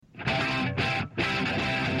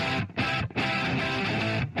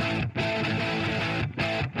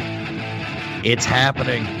It's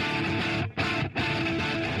happening.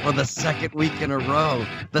 For the second week in a row,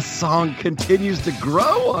 the song continues to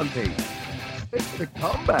grow on me. It's a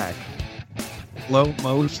comeback. Slow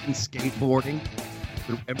motion skateboarding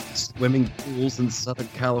through empty swimming pools in Southern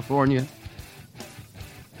California.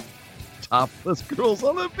 Topless girls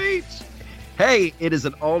on the beach. Hey, it is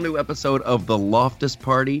an all-new episode of The Loftus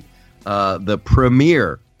Party, the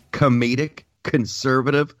premier comedic,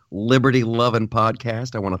 conservative, liberty-loving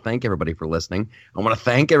podcast. I want to thank everybody for listening. I want to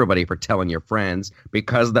thank everybody for telling your friends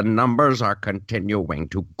because the numbers are continuing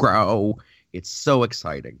to grow. It's so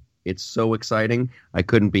exciting. It's so exciting. I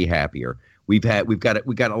couldn't be happier. We got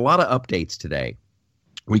a lot of updates today.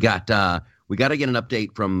 We got to get an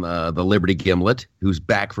update from the Liberty Gimlet, who's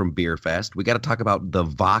back from Beer Fest. We got to talk about the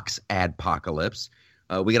Vox adpocalypse.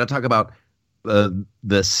 We got to talk about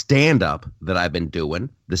the stand-up that I've been doing,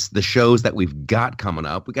 the shows that we've got coming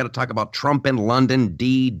up. We got to talk about Trump in London,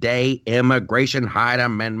 D-Day, immigration, Hyde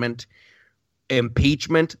Amendment,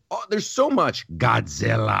 impeachment. Oh, there's so much.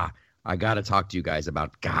 Godzilla. I got to talk to you guys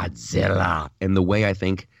about Godzilla and the way I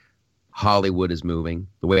think Hollywood is moving,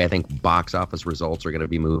 the way I think box office results are going to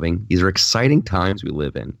be moving. These are exciting times we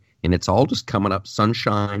live in, and it's all just coming up.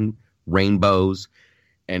 Sunshine, rainbows,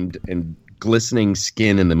 and glistening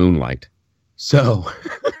skin in the moonlight. So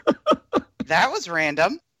that was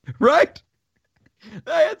random, right?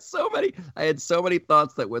 I had so many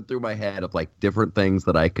thoughts that went through my head of like different things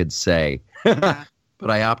that I could say, but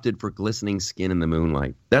I opted for glistening skin in the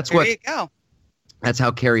moonlight. There you go. That's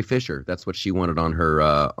how Carrie Fisher. That's what she wanted on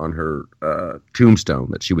her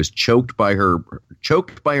tombstone. That she was choked to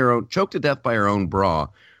death by her own bra,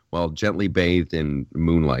 while gently bathed in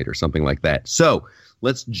moonlight or something like that. So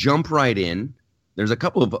let's jump right in. There's a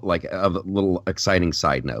couple of little exciting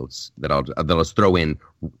side notes that I'll throw in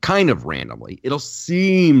kind of randomly. It'll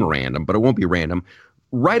seem random, but it won't be random.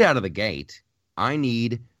 Right out of the gate, I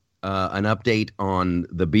need an update on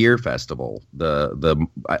the beer festival.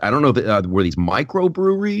 I don't know were these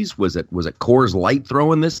microbreweries? Was it Coors Light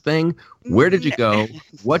throwing this thing? Where did you go?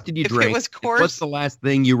 What did you drink? It was Coors, what's the last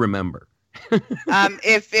thing you remember?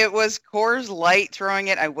 If it was Coors Light throwing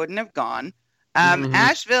it, I wouldn't have gone.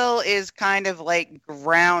 Asheville is kind of like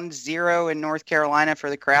ground zero in North Carolina for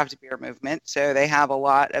the craft beer movement. So they have a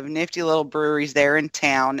lot of nifty little breweries there in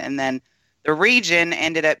town. And then the region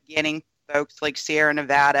ended up getting folks like Sierra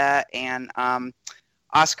Nevada and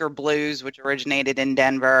Oscar Blues, which originated in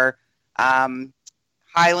Denver.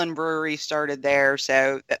 Highland Brewery started there.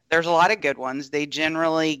 So there's a lot of good ones. They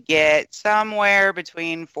generally get somewhere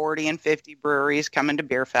between 40 and 50 breweries coming to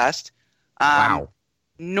Beer Fest. Wow.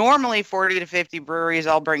 Normally 40 to 50 breweries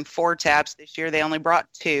all bring 4 taps. This year they only brought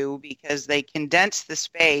 2 because they condensed the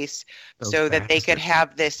space so that they could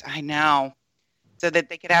have this, so that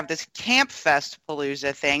they could have this Camp Fest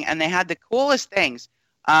Palooza thing. And they had the coolest things.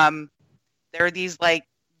 There are these like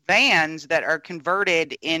vans that are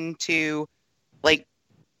converted into like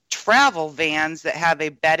travel vans that have a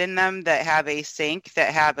bed in them, that have a sink,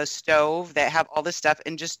 that have a stove, that have all this stuff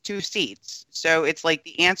and just 2 seats. So it's like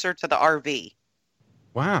the answer to the RV.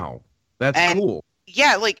 Wow, that's cool.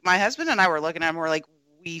 Yeah, like my husband and I were looking at them. We're like,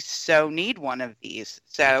 we so need one of these.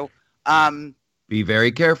 So, be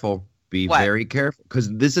very careful. Very careful,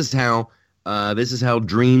 because this is how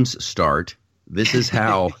dreams start. This is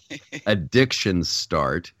how addictions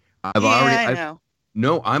start. I know.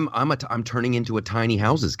 No, I'm turning into a tiny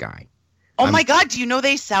houses guy. Oh my God! Do you know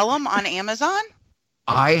they sell them on Amazon?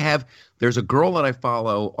 There's a girl that I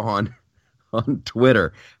follow on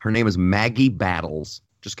Twitter. Her name is Maggie Battles.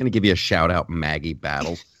 Just going to give you a shout out, Maggie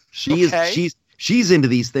Battles. She's into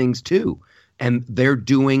these things too, and they're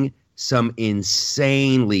doing some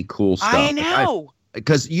insanely cool stuff. I know.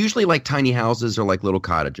 Because usually like tiny houses are like little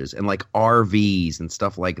cottages, and like RVs and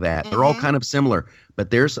stuff like that. They're all kind of similar,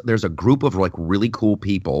 but there's a group of like really cool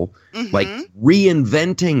people like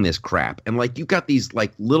reinventing this crap. And like you've got these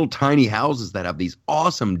like little tiny houses that have these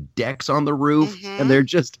awesome decks on the roof, and they're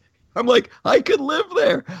just, I'm like, I could live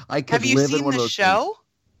there. Have you seen the show? Things.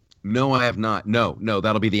 No, I have not. No,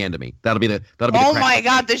 that'll be the end of me. That'll be the. Oh my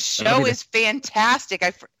God, the show is fantastic.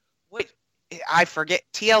 I forget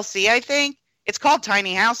TLC. I think it's called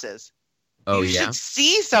Tiny Houses. Oh, you should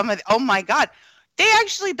see some of. Oh my God, they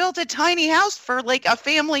actually built a tiny house for like a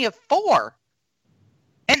family of 4,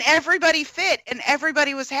 and everybody fit, and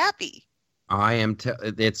everybody was happy. I am.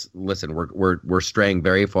 Listen, we're straying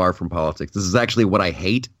very far from politics. This is actually what I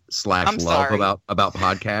hate / love about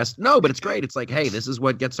podcasts. No, but it's great. It's like, hey, this is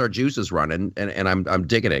what gets our juices running, and I'm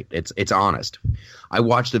digging it. It's honest. I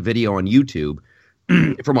watched a video on YouTube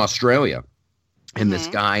from Australia, and this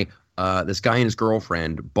guy and his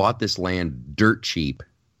girlfriend bought this land dirt cheap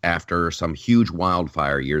after some huge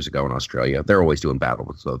wildfire years ago in Australia. They're always doing battle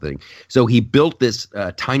with something. So he built this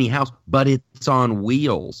tiny house, but it's on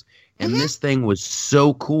wheels. And this thing was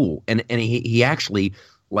so cool. And he actually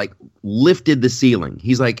like lifted the ceiling.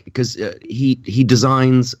 He's like, because he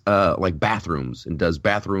designs like bathrooms and does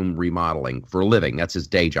bathroom remodeling for a living. That's his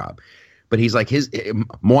day job. But he's like,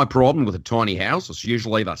 my problem with a tiny house is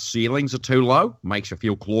usually the ceilings are too low, makes you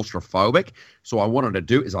feel claustrophobic. So I wanted to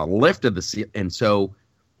do is I lifted the ceiling. And so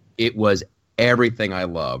it was everything I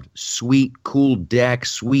loved. Sweet, cool deck,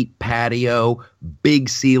 sweet patio, big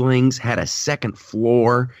ceilings, had a second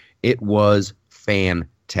floor. It was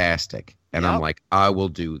fantastic. And I'm like, I will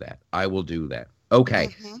do that. I will do that.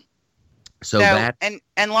 Okay. So that.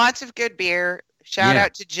 And lots of good beer. Shout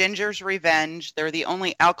out to Ginger's Revenge. They're the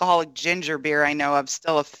only alcoholic ginger beer I know of.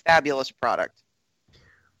 Still a fabulous product.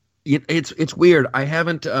 It's weird. I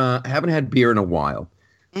haven't had beer in a while.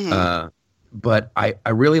 But I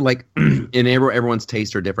really like, and everyone's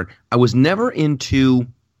tastes are different. I was never into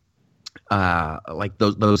like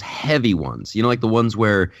those heavy ones. You know, like the ones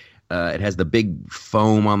where it has the big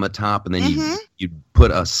foam on the top, and then you put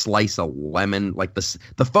a slice of lemon. Like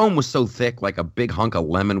the foam was so thick, like a big hunk of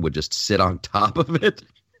lemon would just sit on top of it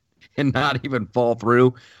and not even fall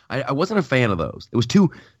through. I wasn't a fan of those. It was too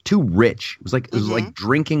rich. It was like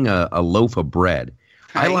drinking a loaf of bread.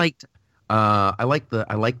 Right. I like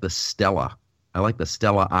the Stella. I like the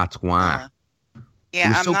Stella Artois.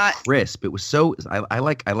 Yeah, it was so crisp. It was so. I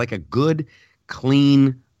like a good,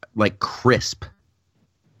 clean, like crisp.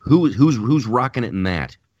 Who's rocking it in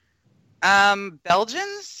that?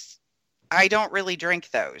 Belgians. I don't really drink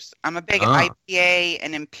those. I'm a big IPA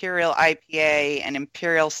and Imperial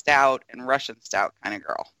Stout and Russian Stout kind of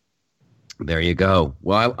girl. There you go.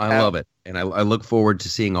 Well, I love it. And I look forward to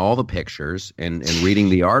seeing all the pictures and reading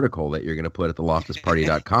the article that you're going to put at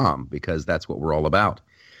theloftusparty.com, because that's what we're all about.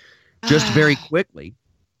 Just very quickly.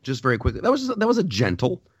 That was a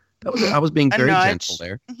gentle. I was being very gentle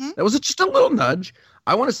there. That was just a little nudge.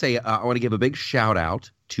 I want to say, I want to give a big shout out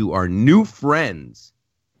to our new friends,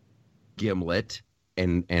 Gimlet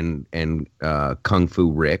and Kung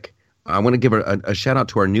Fu Rick. I want to give a shout out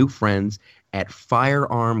to our new friends at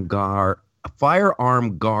firearmguard.com.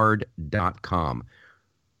 firearmguard.com.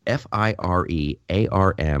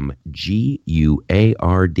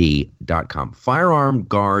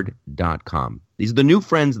 firearmguard.com. These are the new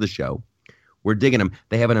friends of the show. We're digging them.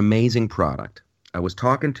 They have an amazing product. I was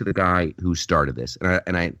talking to the guy who started this,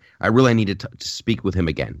 and I really needed to speak with him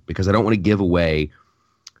again, because I don't want to give away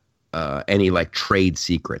any like trade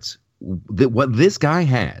secrets. What this guy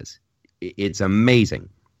has, it's amazing.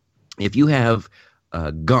 If you have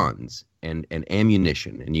guns and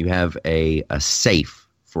ammunition, and you have a safe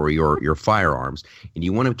for your firearms, and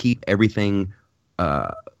you want to keep everything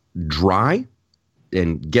dry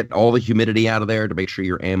and get all the humidity out of there to make sure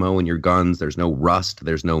your ammo and your guns, there's no rust,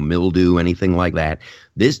 there's no mildew, anything like that.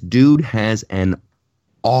 This dude has an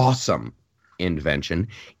awesome invention.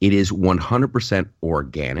 It is 100%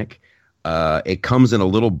 organic. It comes in a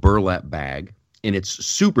little burlap bag, and it's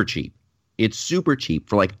super cheap. It's super cheap.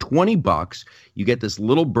 For like $20, you get this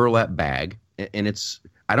little burlap bag, and it's,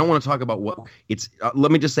 I don't want to talk about what it's, let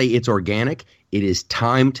me just say it's organic. It is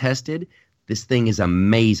time tested. This thing is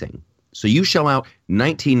amazing. So you shell out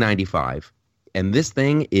 $19.95, and this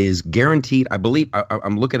thing is guaranteed. I believe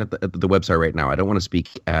I'm looking at the website right now. I don't want to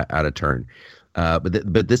speak out of turn,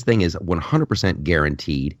 but this thing is 100%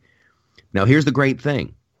 guaranteed. Now here's the great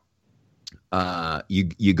thing.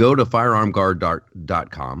 You go to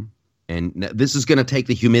firearmguard.com, and this is going to take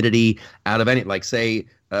the humidity out of any, like say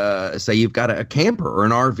you've got a camper or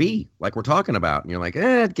an RV like we're talking about, and you're like,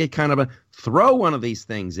 get kind of throw one of these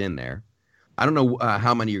things in there. I don't know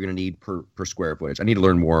how many you're going to need per square footage. I need to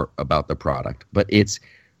learn more about the product, but it's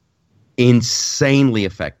insanely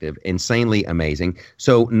effective, insanely amazing.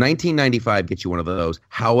 So $19.95 gets you one of those.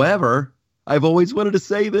 However, I've always wanted to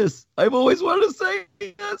say this.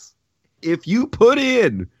 If you put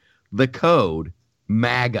in the code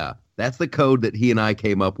MAGA, that's the code that he and I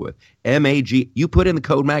came up with, MAG, you put in the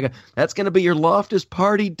code MAGA, that's going to be your Loftus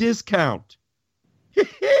Party discount.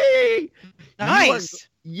 Nice.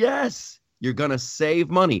 Yes. You're going to save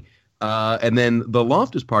money. And then the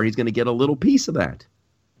Loftus Party is going to get a little piece of that.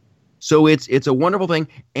 So it's a wonderful thing.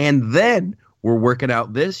 And then we're working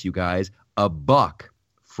out this, you guys, $1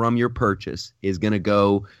 from your purchase is going to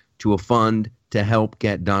go to a fund to help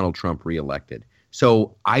get Donald Trump reelected.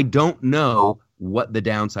 So I don't know what the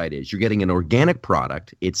downside is. You're getting an organic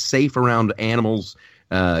product. It's safe around animals,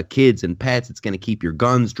 kids and pets. It's going to keep your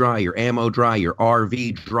guns dry, your ammo dry, your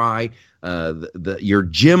RV dry, your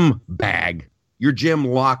gym bag, your gym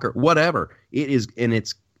locker, whatever it is. And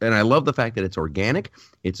it's And I love the fact that it's organic.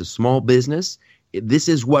 It's a small business. This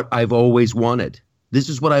is what I've always wanted. This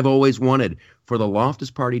is what I've always wanted for the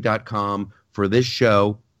loftusparty.com, for this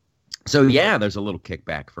show. So, yeah, there's a little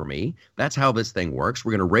kickback for me. That's how this thing works.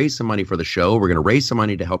 We're going to raise some money for the show. We're going to raise some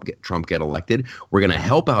money to help Trump get elected. We're going to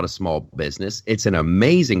help out a small business. It's an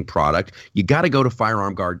amazing product. You got to go to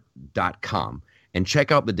firearmguard.com and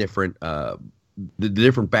check out the different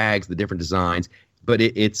bags, the different designs. But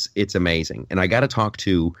it's amazing. And I got to talk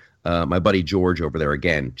to my buddy George over there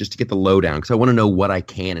again, just to get the lowdown, because I want to know what I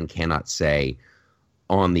can and cannot say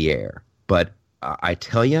on the air. But I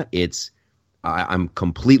tell you, I'm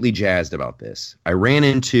completely jazzed about this. I ran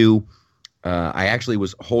into, I actually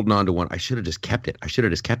was holding on to one. I should have just kept it.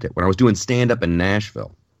 When I was doing stand-up in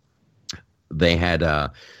Nashville, they had,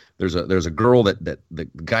 there's a girl that the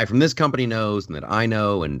guy from this company knows and that I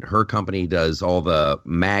know, and her company does all the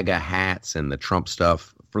MAGA hats and the Trump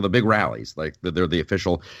stuff for the big rallies. Like they're the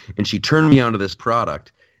official, and she turned me onto this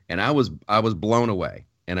product, and I was blown away,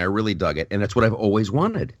 and I really dug it. And that's what I've always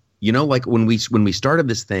wanted. You know, like when we started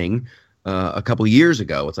this thing, a couple of years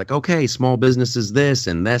ago, it's like, okay, small business is this,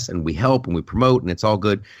 and we help and we promote, and it's all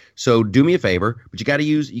good. So do me a favor, but you got to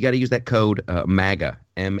use that code MAGA,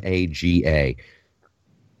 MAGA.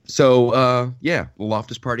 So yeah, the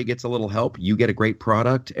Loftus Party gets a little help. You get a great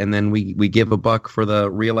product, and then we give $1 for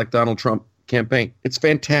the reelect Donald Trump campaign. It's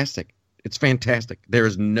fantastic. There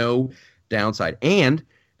is no downside, and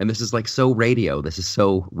this is like so radio. This is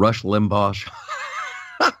so Rush Limbaugh.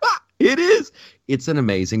 It is. It's an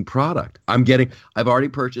amazing product. I've already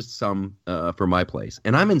purchased some for my place,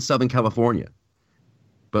 and I'm in Southern California.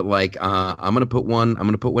 But like, I'm gonna put one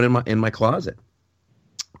in my closet.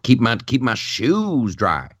 Keep my shoes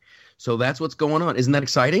dry. So that's what's going on. Isn't that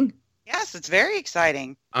exciting? Yes, it's very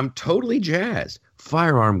exciting. I'm totally jazzed.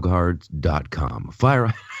 Firearmguards.com.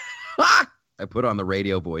 I put on the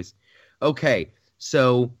radio voice. Okay,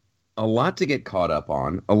 so a lot to get caught up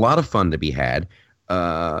on. A lot of fun to be had.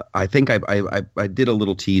 I think I did a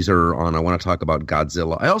little teaser on, I want to talk about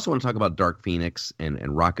Godzilla. I also want to talk about Dark Phoenix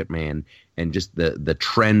and Rocket Man and just the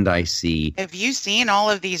trend I see. Have you seen all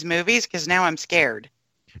of these movies? Because now I'm scared.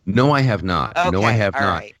 No, I have not. Okay, no, I have all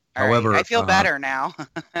not. Right, However, right. I feel better now.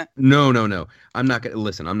 No. I'm not going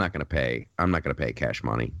to pay cash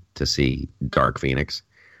money to see Dark Phoenix.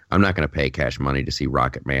 I'm not going to pay cash money to see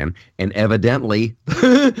Rocket Man. And evidently,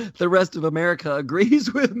 the rest of America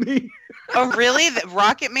agrees with me. Oh, really? The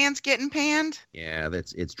Rocket Man's getting panned? Yeah,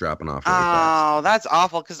 it's dropping off really fast. Oh, that's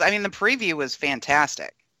awful. Because, I mean, the preview was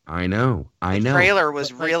fantastic. I know. The trailer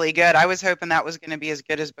was really good. I was hoping that was going to be as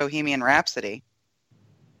good as Bohemian Rhapsody.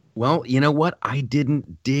 Well, you know what? I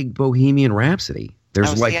didn't dig Bohemian Rhapsody.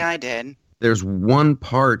 I did. There's one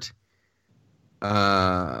part...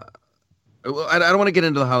 I don't want to get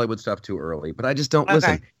into the Hollywood stuff too early, but I just don't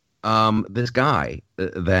listen. This guy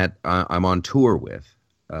that I'm on tour with,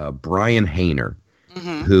 Brian Hayner,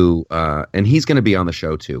 who and he's going to be on the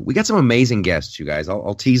show too. We got some amazing guests, you guys.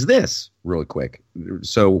 I'll tease this really quick.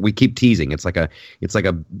 So we keep teasing. It's like a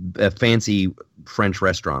fancy French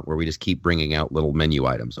restaurant where we just keep bringing out little menu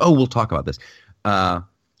items. Oh, we'll talk about this.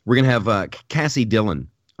 We're going to have Cassie Dillon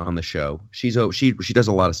on the show. She does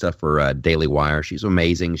a lot of stuff for Daily Wire. She's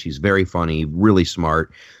amazing. She's very funny, really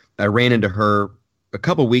smart. I ran into her a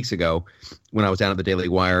couple weeks ago when I was down at the Daily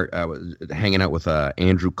Wire. I was hanging out with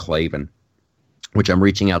Andrew Klavan, which I'm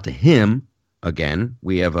reaching out to him again.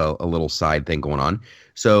 We have a little side thing going on.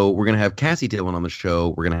 So we're going to have Cassie Dillon on the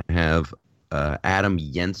show. We're going to have Adam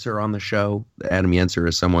Yenser on the show. Adam Yenser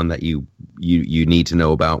is someone that you need to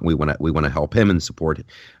know about. We want to help him and support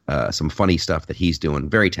some funny stuff that he's doing.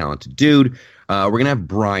 Very talented dude. We're gonna have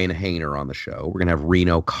Brian Hayner on the show. We're gonna have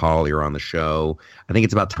Reno Collier on the show. I think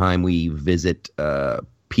it's about time we visit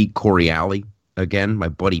Pete Coriali again, my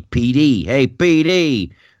buddy PD. Hey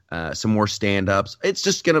PD. Some more stand-ups. It's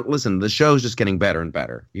just listen, the show's just getting better and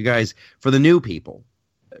better. You guys, for the new people,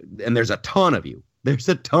 and there's a ton of you.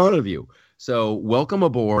 So welcome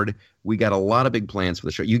aboard. We got a lot of big plans for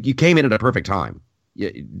the show. You came in at a perfect time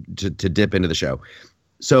to dip into the show.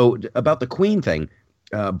 So about the Queen thing,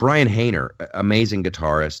 Brian Hayner, amazing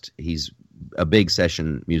guitarist. He's a big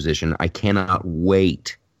session musician. I cannot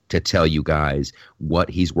wait to tell you guys what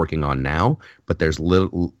he's working on now. But there's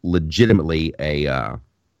legitimately a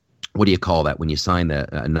what do you call that when you sign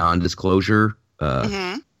the non-disclosure?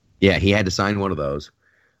 Yeah, he had to sign one of those.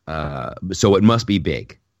 So it must be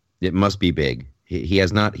big. It must be big.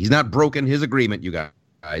 He's not broken his agreement, you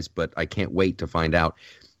guys, but I can't wait to find out.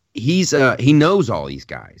 He knows all these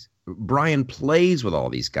guys. Brian plays with all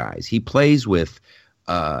these guys. He plays with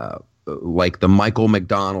like the Michael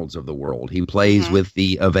McDonalds of the world. He plays with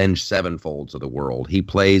the Avenged Sevenfolds of the world. He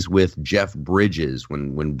plays with Jeff Bridges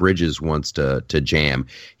when Bridges wants to jam.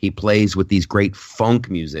 He plays with these great funk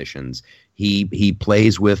musicians. He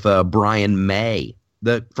plays with Brian May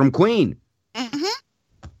from Queen.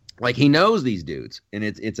 Like, he knows these dudes, and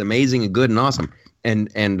it's amazing and good and awesome. And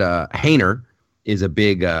Hainer is a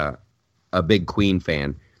big Queen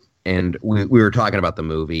fan. And we were talking about the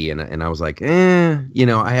movie, and I was like, I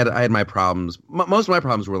had my problems. Most of my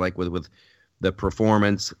problems were like with the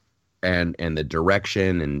performance and the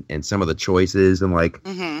direction and some of the choices. And like,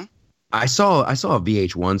 I saw a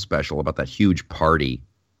VH1 special about that huge party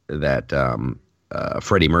that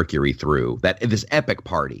Freddie Mercury threw. This epic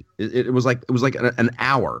party. It was like an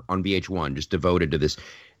hour on VH1 just devoted to this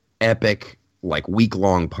epic, like,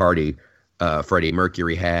 week-long party Freddie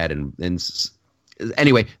Mercury had, and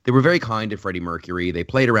anyway, they were very kind to Freddie Mercury. They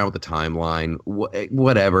played around with the timeline,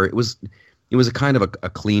 whatever. It was a kind of a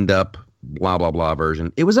cleaned up, blah, blah, blah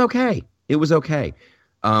version. It was okay.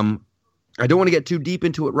 I don't want to get too deep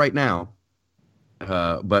into it right now,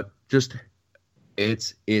 but just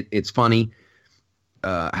it's funny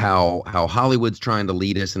how Hollywood's trying to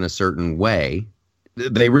lead us in a certain way.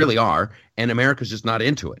 They really are, and America's just not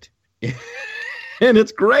into it. And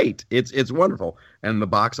it's great. It's wonderful. And the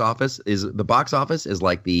box office is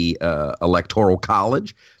like the electoral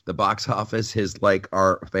college. The box office is like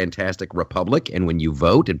our fantastic republic. And when you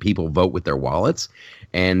vote, and people vote with their wallets,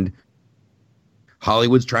 and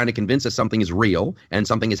Hollywood's trying to convince us something is real and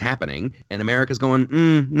something is happening, and America's going,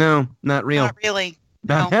 no, not real, not really,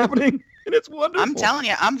 not happening. And it's wonderful. I'm telling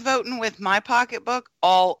you, I'm voting with my pocketbook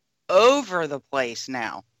all over the place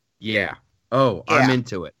now. Yeah. Oh, yeah. I'm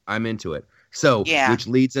into it. So, which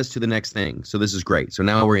leads us to the next thing. So this is great. So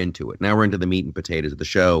now we're into it. Now we're into the meat and potatoes of the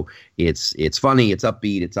show. It's funny. It's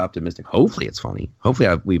upbeat. It's optimistic. Hopefully it's funny.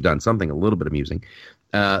 Hopefully we've done something a little bit amusing.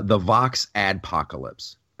 The Vox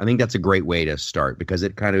Adpocalypse. I think that's a great way to start, because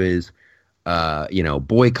it kind of is,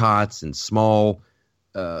 boycotts and small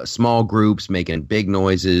groups making big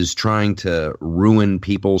noises, trying to ruin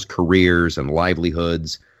people's careers and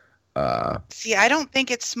livelihoods. See, I don't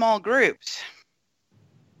think it's small groups.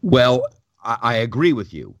 Well, I agree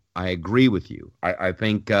with you. I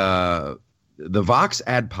think the Vox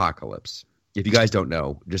Adpocalypse, if you guys don't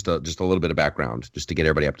know, just a little bit of background, just to get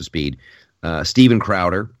everybody up to speed. Steven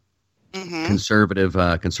Crowder, conservative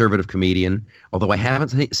comedian, although I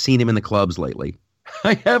haven't seen him in the clubs lately.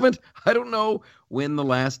 I don't know when the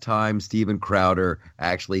last time Steven Crowder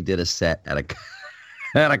actually did a set at a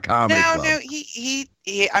comedy club. No,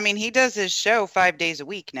 he does his show 5 days a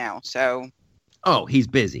week now, so. Oh, he's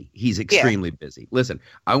busy. He's extremely busy. Listen,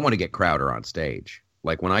 I want to get Crowder on stage.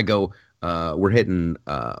 Like, when I go, we're hitting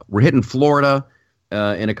Florida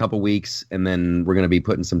in a couple weeks, and then we're going to be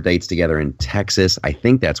putting some dates together in Texas. I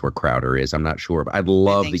think that's where Crowder is. I'm not sure, but I'd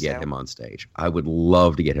love to get him on stage. I would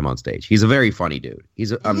love to get him on stage. He's a very funny dude.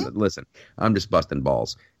 Listen, I'm just busting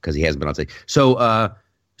balls because he hasn't been on stage.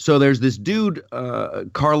 So there's this dude,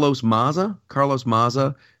 Carlos Maza,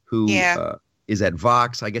 who is at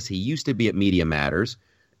Vox. I guess he used to be at Media Matters.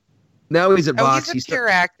 Now he's at Vox. He's a pure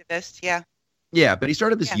activist, yeah. Yeah, but he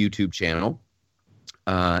started this YouTube channel.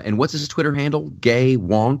 And what's his Twitter handle? Gay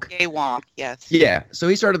Wonk. Gay Wonk, yes. Yeah. So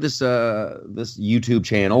he started this YouTube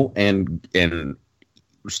channel, and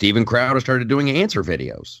Steven Crowder started doing answer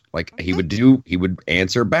videos. Like, he would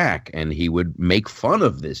answer back, and he would make fun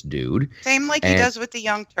of this dude. Same like he does with the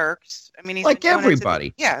Young Turks. I mean, he's like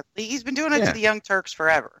everybody. He's been doing it to the Young Turks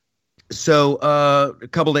forever. So a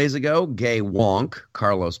couple days ago, Gay Wonk,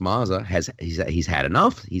 Carlos Maza, he's had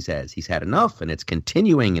enough. He says he's had enough, and it's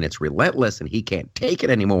continuing, and it's relentless, and he can't take it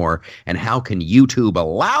anymore. And how can YouTube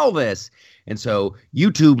allow this? And so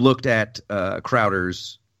YouTube looked at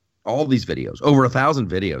Crowder's all these videos, over 1,000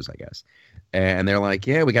 videos, I guess, and they're like,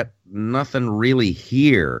 yeah, we got nothing really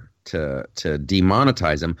here to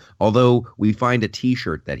demonetize him. Although we find a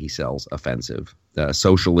T-shirt that he sells offensive.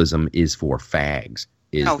 Socialism is for fags.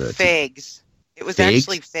 Figs. It was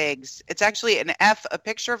actually figs. It's actually an F, a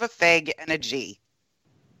picture of a fig, and a G.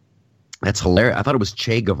 That's hilarious. I thought it was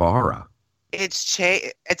Che Guevara. It's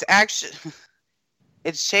Che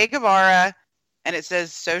Guevara, and it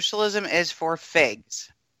says socialism is for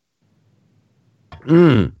figs.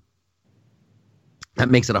 That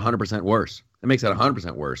makes it 100% worse.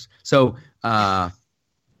 So,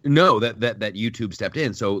 no, that YouTube stepped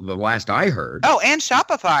in. So the last I heard. Oh, and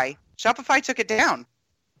Shopify. Shopify took it down.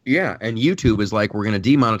 Yeah, and YouTube is like, we're going to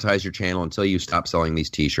demonetize your channel until you stop selling these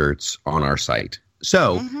T-shirts on our site.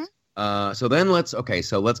 So, let's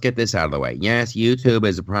get this out of the way. Yes, YouTube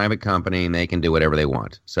is a private company, and they can do whatever they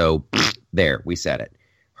want. So, there, we said it.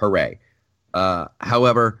 Hooray!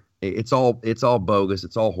 However, it's all bogus.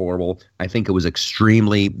 It's all horrible. I think it was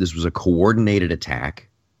this was a coordinated attack,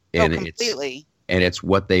 and completely. It's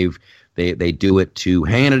what they do it to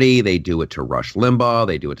Hannity, they do it to Rush Limbaugh,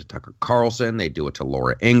 they do it to Tucker Carlson, they do it to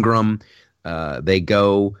Laura Ingraham. They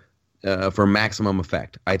go for maximum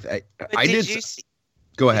effect.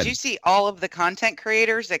 Go ahead. Did you see all of the content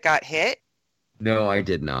creators that got hit? No, I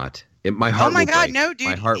did not. My heart. Oh my God, no, dude!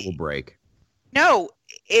 My heart will break. No,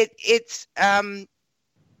 it's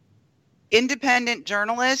independent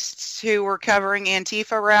journalists who were covering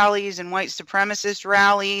Antifa rallies and white supremacist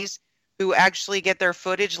rallies who actually get their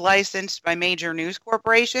footage licensed by major news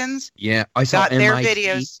corporations. Yeah, I saw their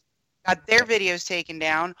videos taken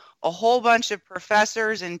down. A whole bunch of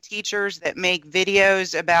professors and teachers that make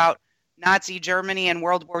videos about Nazi Germany and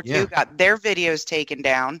World War II got their videos taken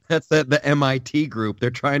down. That's the MIT group.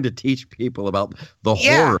 They're trying to teach people about the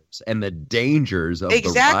horrors and the dangers of the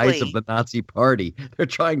rise of the Nazi Party. They're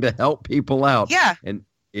trying to help people out. Yeah. And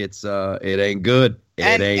it ain't good.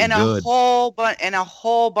 It ain't good. A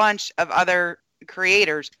whole bunch of other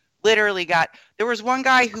creators literally there was one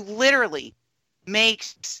guy who literally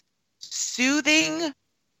makes soothing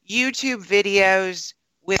YouTube videos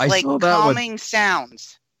with calming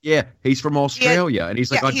sounds. Yeah, he's from Australia, and he's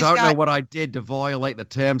like, I don't know what I did to violate the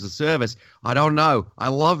terms of service. I don't know. I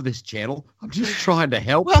love this channel. I'm just trying to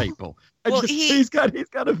help people. He's got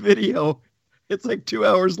a video. It's like 2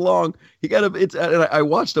 hours long. I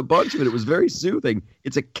watched a bunch of it. It was very soothing.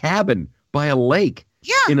 It's a cabin by a lake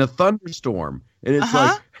in a thunderstorm, and it's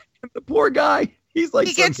like the poor guy. He's like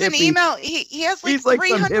he gets an email. He has like he's like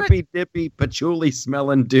some hippy dippy patchouli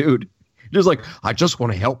smelling dude. Just like, I just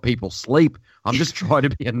want to help people sleep. I'm just trying to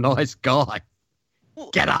be a nice guy.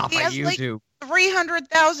 Get off of YouTube. Like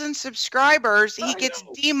 300,000 subscribers. He gets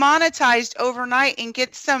demonetized overnight and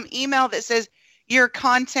gets some email that says your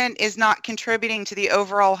content is not contributing to the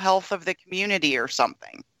overall health of the community or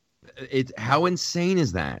something. How insane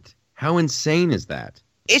is that? How insane is that?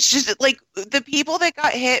 It's just like the people that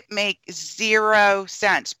got hit make 0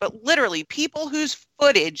 sense. But literally, people whose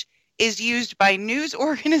footage is used by news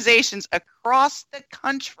organizations across the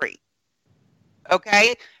country.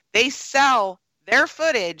 Okay? They sell their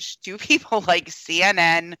footage to people like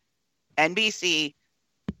CNN, NBC,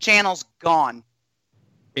 channels gone.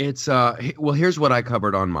 It's here's what I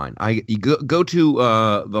covered on mine. You go to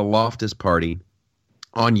the Loftus Party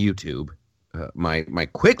on YouTube, my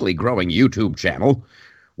quickly growing YouTube channel.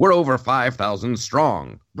 We're over 5,000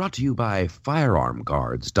 strong. Brought to you by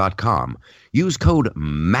firearmguards.com. Use code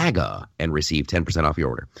MAGA and receive 10% off your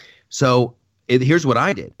order. So here's what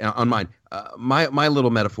I did on mine. My little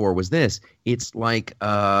metaphor was this. It's like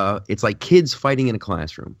kids fighting in a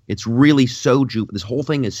classroom. It's really this whole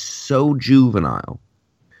thing is so juvenile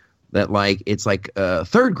that it's like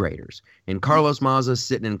third graders. And Carlos Maza's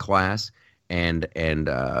sitting in class. And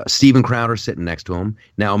Steven Crowder sitting next to him.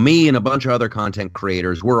 Now, me and a bunch of other content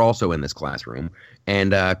creators, we're also in this classroom.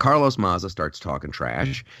 And Carlos Maza starts talking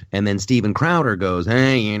trash. And then Steven Crowder goes,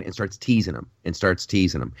 hey, and starts teasing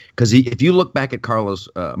him. Because if you look back at Carlos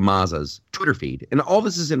Maza's Twitter feed, and all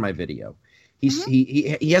this is in my video,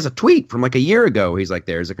 he has a tweet from like a year ago. He's like,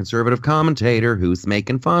 there's a conservative commentator who's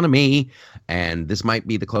making fun of me. And this might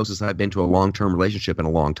be the closest I've been to a long-term relationship in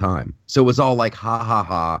a long time. So it was all like, ha, ha,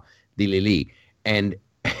 ha.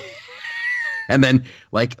 And then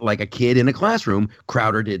like a kid in a classroom,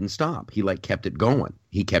 Crowder didn't stop. He kept it going.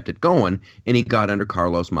 And he got under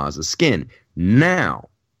Carlos Maza's skin. Now,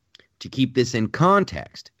 to keep this in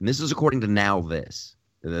context, and this is according to Now This,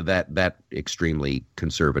 that extremely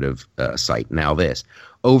conservative site, Now This.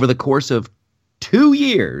 Over the course of 2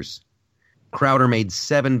 years, Crowder made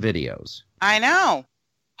 7 videos. I know.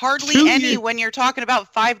 Hardly any when you're talking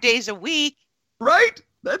about 5 days a week. Right?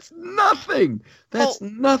 That's nothing.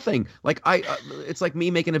 Nothing. It's like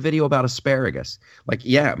me making a video about asparagus.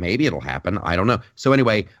 Maybe it'll happen. I don't know. So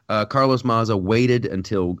anyway, Carlos Maza waited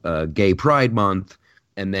until Gay Pride Month,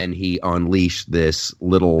 and then he unleashed this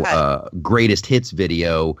little greatest hits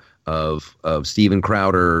video of Steven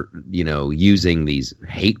Crowder, using these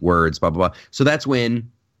hate words, blah, blah, blah. So that's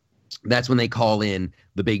when they call in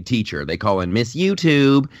the big teacher. They call in Miss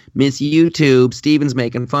YouTube, Steven's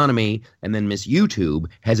making fun of me. And then Miss YouTube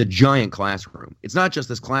has a giant classroom. It's not just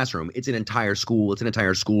this classroom. It's an entire school. It's an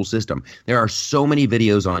entire school system. There are so many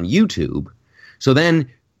videos on YouTube. So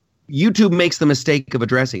then YouTube makes the mistake of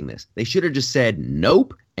addressing this. They should have just said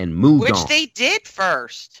nope and moved on. Which they did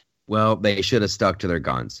first. Well, they should have stuck to their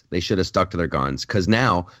guns. Because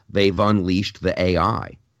now they've unleashed the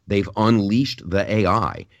AI.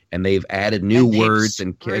 And they've added new words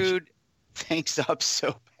and screwed things up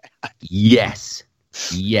so bad. Yes.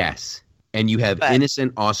 Yes. And you have But-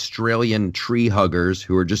 innocent Australian tree huggers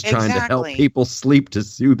who are just trying to help Exactly. people sleep to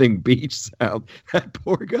soothing beach sound. That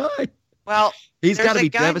poor guy. Well, He's There's got to a be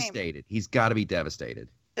guy named- devastated. He's got to be devastated.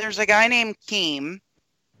 there's a guy named Keem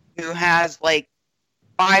who has like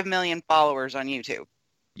 5 million followers on YouTube.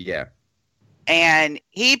 Yeah. And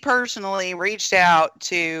he personally reached out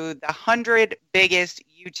to the 100 biggest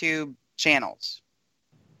YouTube channels.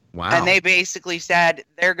 Wow. And they basically said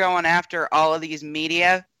they're going after all of these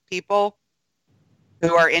media people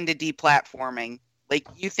who are into deplatforming. Like,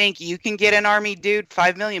 you think you can get an army, dude?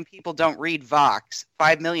 5 million people don't read Vox.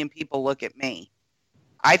 5 million people look at me.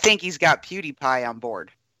 I think he's got PewDiePie on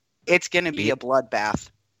board. It's going to be a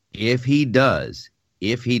bloodbath. If he does,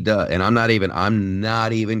 and I'm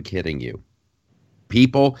not even kidding you.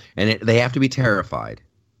 People, they have to be terrified.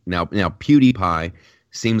 Now PewDiePie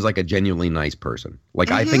seems like a genuinely nice person.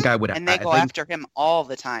 Like, I think I would. And they go after him all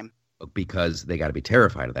the time. Because they got to be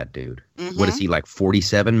terrified of that dude. Mhm. What is he, like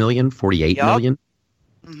 47 million, 48 million?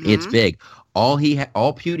 Mhm. It's big. All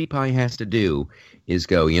PewDiePie has to do is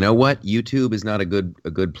go, you know what? YouTube is not a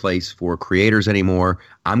good place for creators anymore.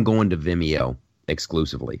 I'm going to Vimeo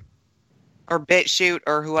exclusively. Or BitChute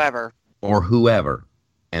or whoever.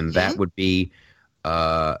 And that would be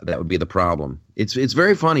the problem. It's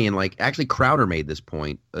very funny, and like, actually Crowder made this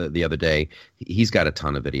point the other day. He's got a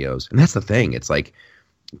ton of videos, and that's the thing. It's like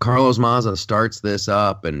Carlos Maza starts this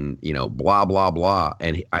up, and blah blah blah,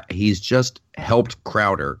 and he's just helped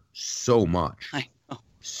Crowder so much. I know.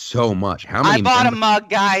 So much. How many? I bought a mug,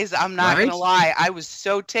 guys. I'm not Right? gonna lie. I was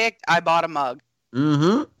so ticked. I bought a mug.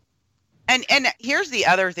 Mm-hmm. And here's the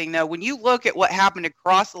other thing, though. When you look at what happened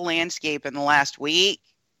across the landscape in the last week,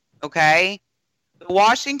 okay, the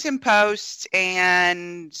Washington Post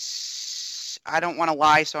and I don't want to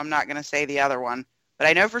lie, so I'm not going to say the other one, but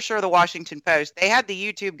I know for sure the Washington Post, they had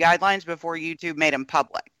the YouTube guidelines before YouTube made them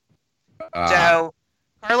public. So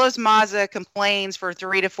Carlos Maza complains for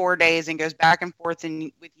 3 to 4 days and goes back and forth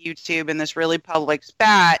with YouTube in this really public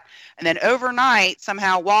spat. And then overnight,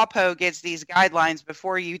 somehow WAPO gets these guidelines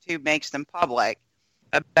before YouTube makes them public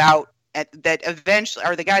that eventually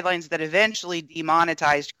are the guidelines that eventually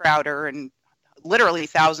demonetized Crowder and literally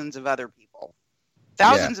thousands of other people.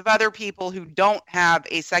 Thousands of other people who don't have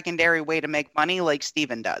a secondary way to make money like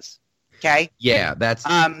Steven does. Okay? Yeah, that's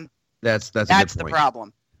a good the point.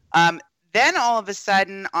 problem. Then all of a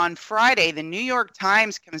sudden on Friday, the New York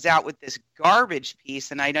Times comes out with this garbage piece,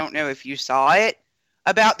 and I don't know if you saw it,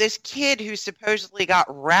 about this kid who supposedly got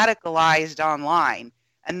radicalized online.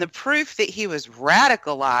 And the proof that he was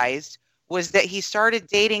radicalized was that he started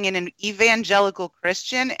dating an evangelical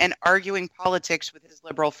Christian and arguing politics with his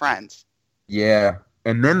liberal friends. Yeah.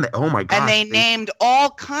 And then, oh my gosh. And they named all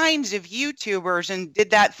kinds of YouTubers and did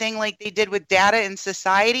that thing like they did with Data and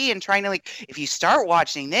Society and trying to, like, if you start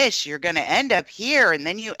watching this, you're going to end up here and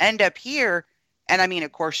then you end up here. And I mean,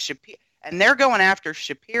 of course, and they're going after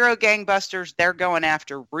Shapiro gangbusters. They're going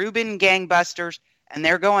after Rubin gangbusters. And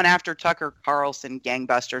they're going after Tucker Carlson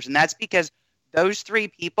gangbusters. And that's because those three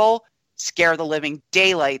people scare the living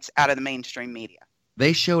daylights out of the mainstream media.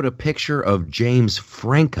 They showed a picture of James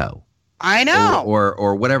Franco. I know.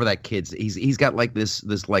 Or whatever that kid's. He's got like this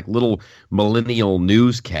like little millennial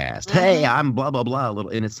newscast. Mm-hmm. Hey, I'm blah blah blah.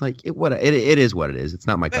 And it's like it is what it is. It's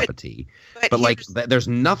not my cup of tea. But like there's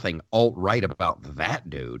nothing alt-right about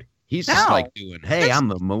that dude. He's just like doing, hey,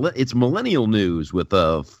 it's millennial news with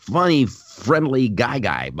a funny, friendly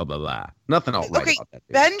guy, blah blah blah. Nothing alt-right about that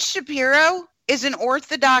dude. Ben Shapiro is an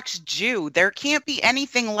Orthodox Jew. There can't be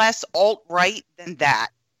anything less alt-right than that.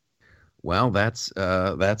 Well, that's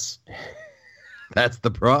the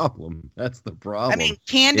problem. That's the problem. I mean,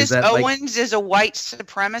 Candace Owens is a white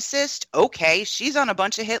supremacist. Okay, she's on a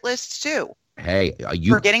bunch of hit lists too. Hey,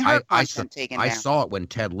 for getting her content taken down. I saw it when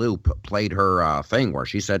Ted Lieu played her thing where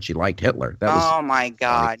she said she liked Hitler. That was oh my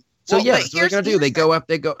God! Funny. So well, what they're gonna do? They go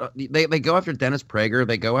after Dennis Prager.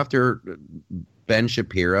 They go after Ben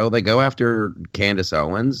Shapiro. They go after Candace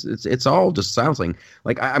Owens. It's all just sounds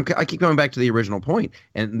like I keep coming back to the original point.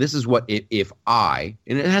 And this is what and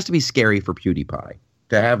it has to be scary for PewDiePie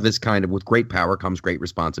to have this kind of, with great power comes great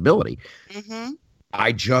responsibility. Mm-hmm.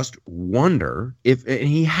 I just wonder if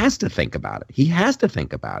he has to think about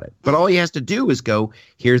it. But all he has to do is go,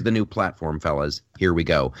 here's the new platform, fellas. Here we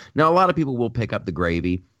go. Now, a lot of people will pick up the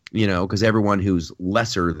gravy, because everyone who's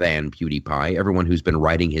lesser than PewDiePie, everyone who's been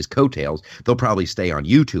riding his coattails, they'll probably stay on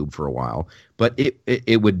YouTube for a while. But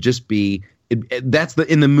it would just be that's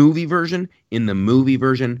in the movie version. In the movie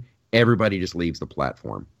version, everybody just leaves the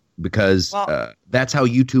platform because that's how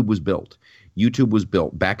YouTube was built. YouTube was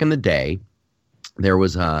built back in the day. There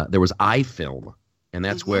was iFilm, and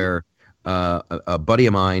that's where a buddy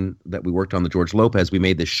of mine that we worked on, the George Lopez, we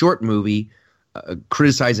made this short movie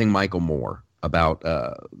criticizing Michael Moore about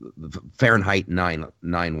Fahrenheit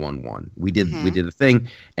 9/11. We did a thing,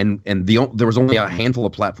 and there was only a handful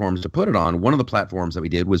of platforms to put it on. One of the platforms that we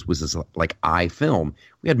did was this like iFilm.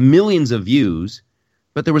 We had millions of views,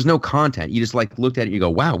 but there was no content. You just like looked at it and you go,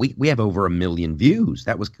 wow, we have over 1 million views.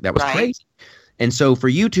 That was Right. crazy. And so for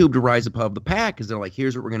YouTube to rise above the pack, is they're like,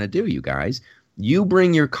 here's what we're going to do, you guys. You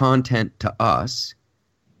bring your content to us,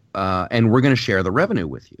 and we're going to share the revenue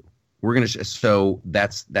with you. We're going to so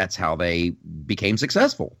that's how they became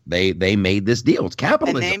successful. They made this deal. It's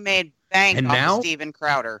capitalism. And they made bank And off now- of Steven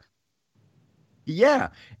Crowder. Yeah.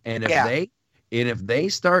 And if they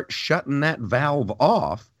start shutting that valve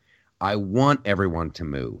off, I want everyone to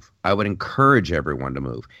move. I would encourage everyone to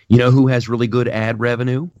move. You know who has really good ad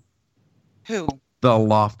revenue? Who?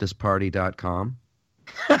 TheLoftusParty.com.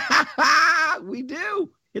 We do.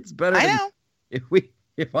 It's better I than know.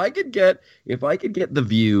 if I could get the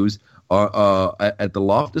views at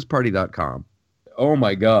TheLoftusParty.com. Oh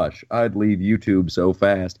my gosh, I'd leave YouTube so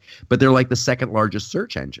fast. But they're like the second largest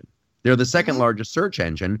search engine. They're the second largest search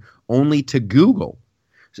engine, only to Google.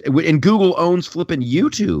 And Google owns flipping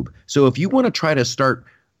YouTube. So if you want to try to start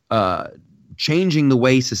changing the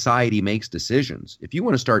way society makes decisions, if you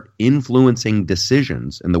want to start influencing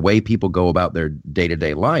decisions and the way people go about their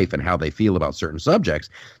day-to-day life and how they feel about certain subjects,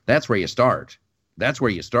 that's where you start. That's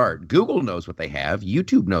where you start. Google knows what they have.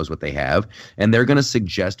 YouTube knows what they have, and they're going to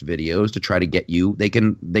suggest videos to try to get you. They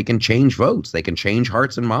can change votes. They can change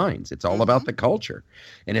hearts and minds. It's all about the culture,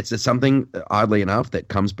 and it's something, oddly enough, that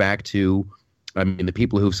comes back to, I mean, the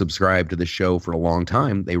people who've subscribed to the show for a long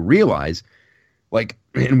time. They realize, like,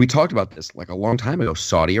 and we talked about this like a long time ago,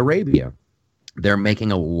 Saudi Arabia. They're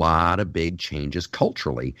making a lot of big changes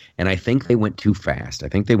culturally, and I think they went too fast.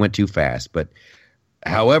 But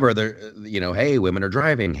however, they're, hey, women are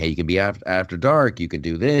driving. Hey, you can be after dark. You can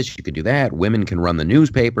do this. You can do that. Women can run the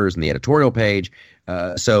newspapers and the editorial page.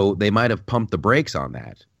 So they might have pumped the brakes on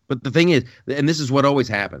that. But the thing is, and this is what always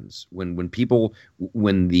happens when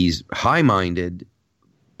these high-minded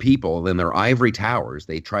people in their ivory towers,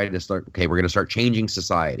 they try to start, okay, we're going to start changing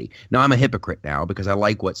society. Now, I'm a hypocrite now because I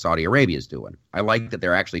like what Saudi Arabia is doing. I like that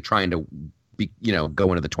they're actually trying to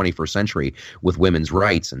go into the 21st century with women's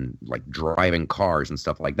rights and like driving cars and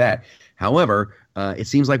stuff like that. However, it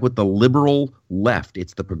seems like with the liberal left,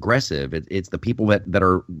 it's the progressive, it's the people that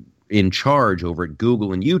are in charge over at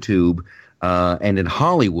Google and YouTube and in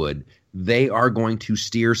Hollywood, they are going to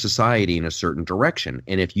steer society in a certain direction.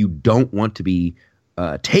 And if you don't want to be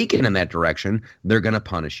taken in that direction, they're going to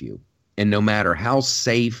punish you. And no matter how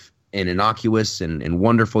safe and innocuous and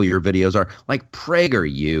wonderful your videos are, like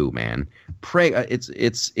PragerU, man,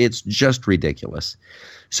 it's just ridiculous.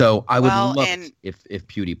 So I would love it if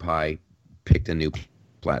PewDiePie picked a new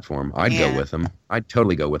platform. I'd go with him. I'd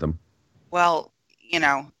totally go with him. Well,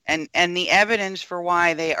 and the evidence for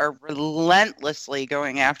why they are relentlessly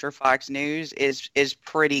going after Fox News is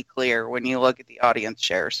pretty clear when you look at the audience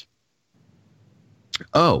shares.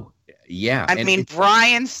 Oh, yeah. I mean,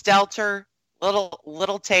 Brian Stelter,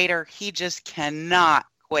 little tater, he just cannot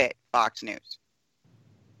quit Fox News.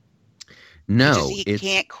 No, he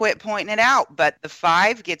can't quit pointing it out. But the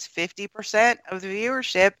 5 gets 50% of the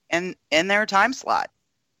viewership in their time slot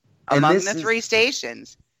among the 3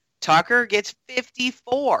 stations. Tucker gets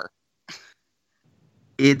 54.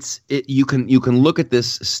 You can look at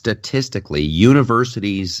this statistically.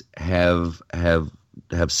 Universities have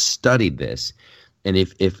studied this, and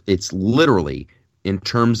if it's literally in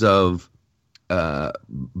terms of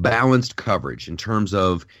balanced coverage, in terms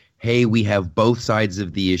of, hey, we have both sides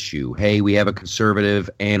of the issue. Hey, we have a conservative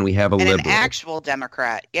and we have a liberal. An actual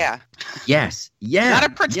Democrat, yeah. Yes, yeah. Not a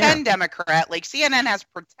pretend Democrat. Like CNN has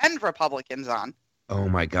pretend Republicans on. Oh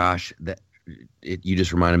my gosh, you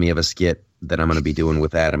just reminded me of a skit that I'm going to be doing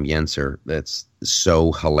with Adam Yenser. That's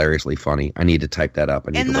so hilariously funny. I need to type that up.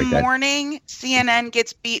 In the morning, CNN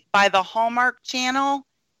gets beat by the Hallmark Channel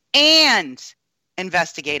and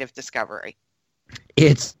Investigative Discovery.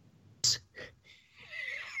 It's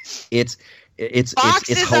Fox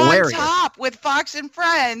is hilarious. on top with Fox and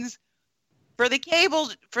Friends for the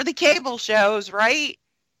cable shows, right?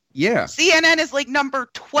 Yeah. CNN is like number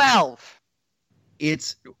 12.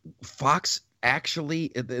 It's Fox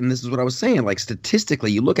actually, and this is what I was saying, like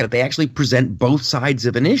statistically, you look at it, they actually present both sides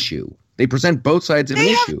of an issue. They present both sides of an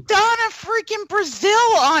issue. They have Donna freaking Brazil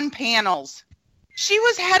on panels. She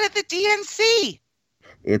was head of the DNC.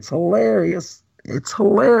 It's hilarious. It's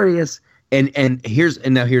hilarious. And here's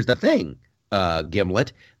the thing,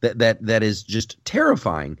 Gimlet, that is just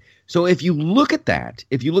terrifying. So if you look at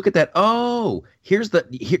that, oh,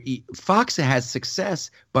 Fox has success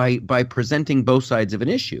by presenting both sides of an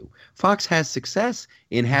issue. Fox has success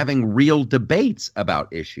in having real debates about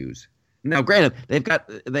issues. Now, granted,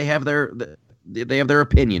 they have their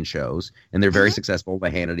opinion shows, and they're very successful, the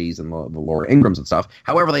Hannitys and the Laura Ingrams and stuff.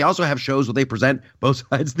 However, they also have shows where they present both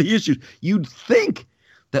sides of the issues. You'd think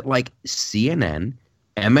that like CNN,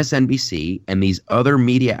 MSNBC, and these other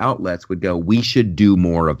media outlets would go, we should do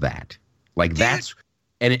more of that. Like that's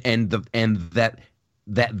and that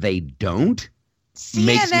they don't CNN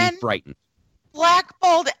makes me frightened.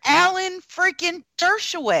 Blackballed Alan freaking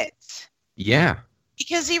Dershowitz. Yeah.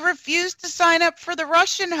 Because he refused to sign up for the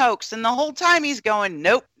Russian hoax. And the whole time he's going,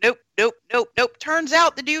 nope. Turns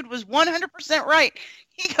out the dude was 100% right.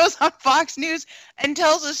 He goes on Fox News and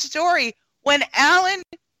tells a story when Alan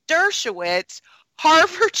Dershowitz,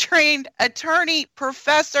 Harvard-trained attorney,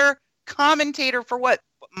 professor, commentator for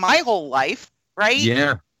my whole life, right?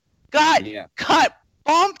 Yeah. Got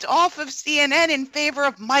bumped off of CNN in favor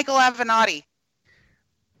of Michael Avenatti.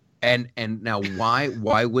 And now why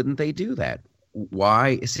wouldn't they do that?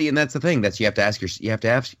 Why? See, and that's the thing. You have to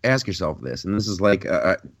ask yourself this. And this is like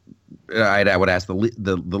I would ask the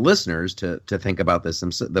listeners to think about this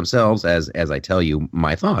themselves as I tell you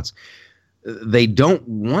my thoughts. They don't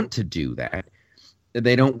want to do that.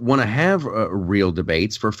 They don't want to have real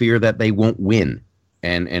debates for fear that they won't win,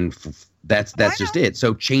 and that's just it.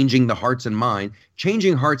 So changing hearts and minds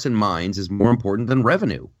is more important than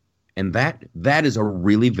revenue, and that is a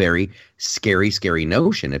really very scary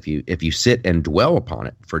notion if you sit and dwell upon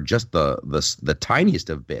it for just the tiniest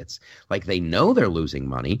of bits. Like they know they're losing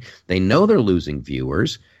money, they know they're losing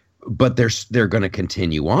viewers, but they're going to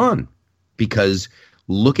continue on because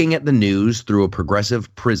looking at the news through a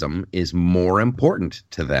progressive prism is more important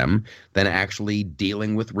to them than actually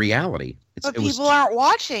dealing with reality. But people aren't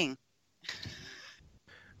watching.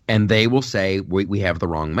 And they will say, we have the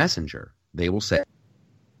wrong messenger. They will say,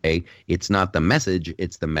 it's not the message,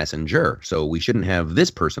 it's the messenger. So we shouldn't have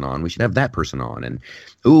this person on. We should have that person on. And,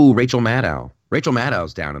 Rachel Maddow. Rachel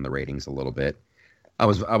Maddow's down in the ratings a little bit. I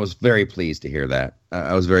was very pleased to hear that.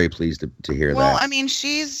 I was very pleased to hear that. Well, I mean,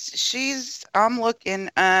 she's I'm looking.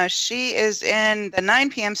 She is in the 9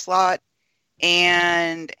 p.m. slot,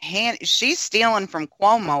 and she's stealing from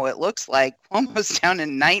Cuomo. It looks like Cuomo's down to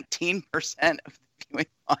 19% of the viewing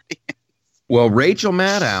audience. Well, Rachel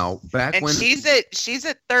Maddow she's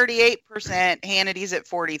at 38%. Hannity's at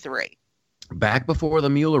 43%. Back before the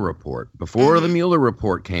Mueller report, the Mueller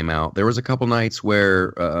report came out, there was a couple nights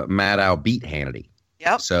where Maddow beat Hannity.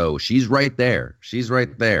 Yep. So she's right there.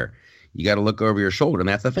 You got to look over your shoulder, and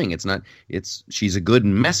that's the thing. She's a good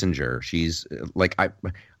messenger. She's like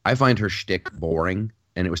I find her shtick boring,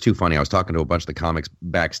 and it was too funny. I was talking to a bunch of the comics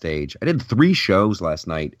backstage. I did 3 shows last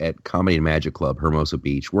night at Comedy and Magic Club, Hermosa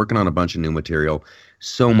Beach, working on a bunch of new material.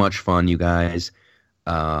 So much fun, you guys.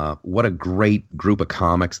 What a great group of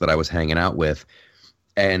comics that I was hanging out with,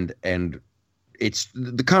 and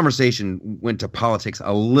the conversation went to politics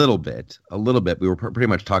a little bit. We were pretty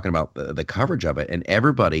much talking about the coverage of it, and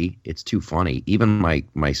everybody, it's too funny. Even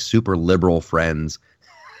my super liberal friends.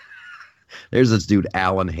 There's this dude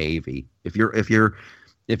Alan Havey. If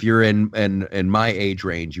you're in my age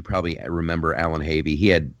range, you probably remember Alan Havey.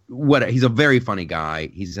 He's a very funny guy.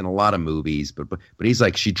 He's in a lot of movies, but he's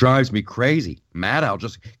like, she drives me crazy. Maddow,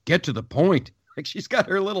 just get to the point. Like she's got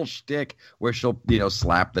her little shtick where she'll,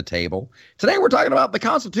 slap the table. Today we're talking about the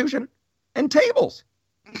Constitution and tables,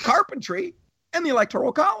 carpentry and the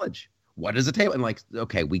Electoral College. What is a table? And like,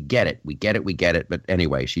 okay, we get it. But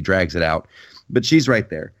anyway, she drags it out. But she's right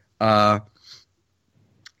there.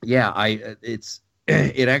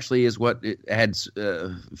 It actually is what it adds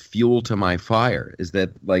fuel to my fire. Is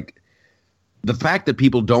that like the fact that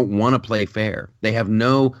people don't want to play fair. They have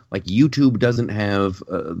YouTube doesn't have.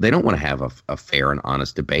 They don't want to have a fair and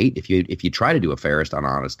honest debate. If you try to do a fairest and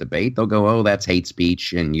honest debate, they'll go, oh, that's hate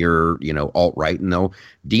speech, and you're alt-right, and they'll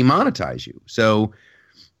demonetize you. So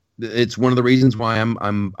it's one of the reasons why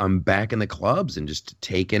I'm back in the clubs and just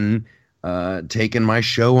taking my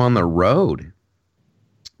show on the road,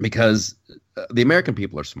 because the American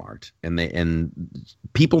people are smart, and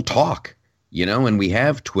people talk. And we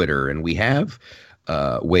have Twitter, and we have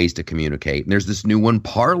ways to communicate. And there's this new one,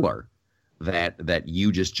 Parler, that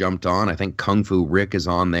you just jumped on. I think Kung Fu Rick is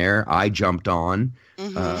on there. I jumped on.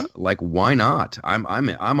 Why not?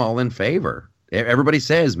 I'm all in favor. Everybody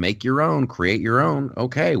says make your own, create your own.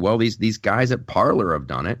 Okay, well these guys at Parler have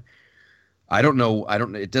done it. I don't know.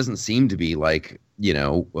 It doesn't seem to be like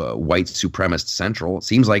white supremacist central. It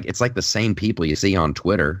seems like it's like the same people you see on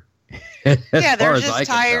Twitter. Yeah, they're just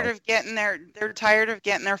tired of getting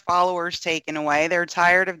their followers taken away. They're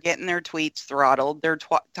tired of getting their tweets throttled. They're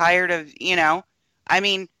tired of, I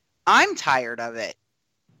mean, I'm tired of it.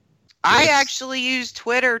 I actually use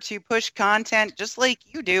Twitter to push content just like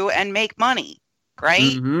you do and make money, right?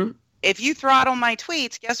 Mm-hmm. If you throttle my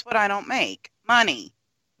tweets, guess what I don't make? Money.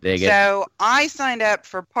 So I signed up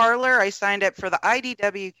for Parler. I signed up for the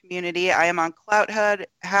IDW community. I am on Clout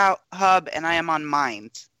Hub, and I am on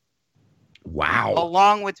Minds. Wow.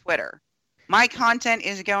 Along with Twitter. My content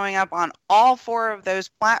is going up on all 4 of those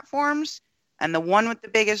platforms, and the one with the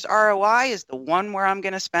biggest ROI is the one where I'm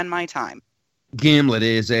going to spend my time. Gimlet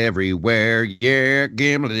is everywhere, yeah.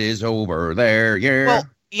 Gimlet is over there, yeah. Well,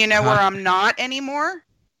 you know where I'm not anymore?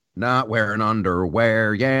 Not wearing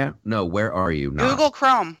underwear, yeah. No, where are you not? Google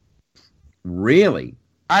Chrome. Really?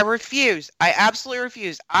 I refuse. I absolutely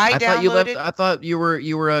refuse. I thought you were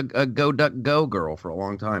a GoDuckGo girl for a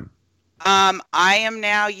long time. I am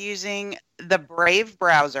now using the Brave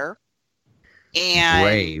browser.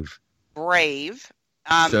 And Brave.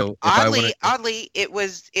 So oddly, it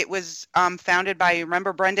was founded by,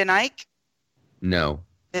 remember Brendan Eich? No.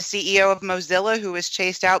 The CEO of Mozilla, who was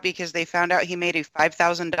chased out because they found out he made a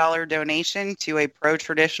 $5,000 donation to a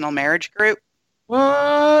pro-traditional marriage group.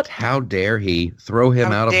 What? How dare he throw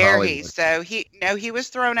him out of Hollywood? So he was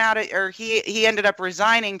thrown out, he ended up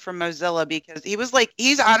resigning from Mozilla because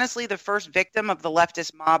he's honestly the first victim of the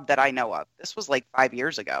leftist mob that I know of. This was like 5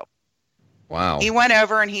 years ago. Wow. He went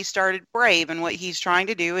over and he started Brave, and what he's trying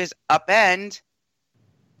to do is upend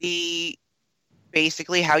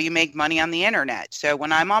basically how you make money on the internet. So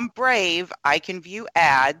when I'm on Brave, I can view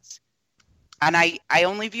ads, and I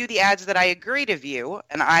only view the ads that I agree to view,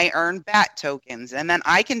 and I earn BAT tokens. And then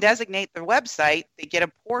I can designate the website to get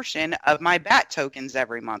a portion of my BAT tokens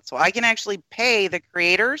every month. So I can actually pay the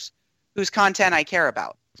creators whose content I care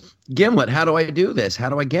about. Gimlet, how do I do this? How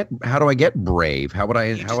do I get Brave? How would I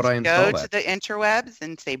install that? Go to the interwebs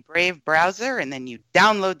and say Brave browser, and then you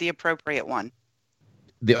download the appropriate one.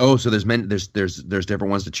 So there's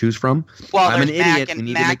different ones to choose from. Well, I'm an idiot.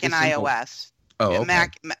 Mac and iOS. Oh, okay.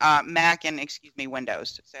 Mac and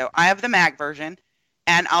Windows. So I have the Mac version,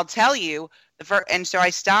 and I'll tell you and so I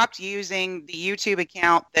stopped using the YouTube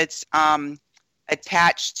account that's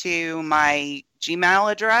attached to my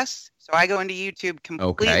Gmail address. So I go into YouTube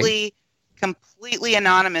completely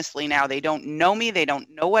anonymously now. They don't know me. They don't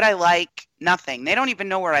know what I like. Nothing. They don't even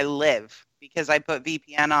know where I live because I put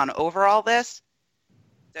VPN on over all this.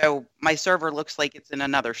 So my server looks like it's in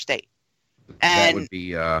another state. And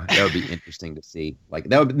that would be interesting to see. Like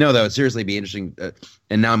that would seriously be interesting.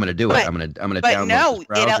 And now I'm going to do it. I'm going to download this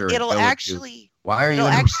browser. It'll actually. Why are you? It'll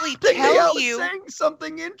actually tell you saying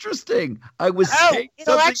something interesting.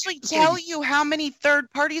 It'll actually tell you how many third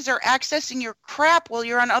parties are accessing your crap while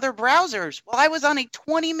you're on other browsers. Well, I was on a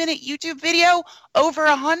 20-minute YouTube video, over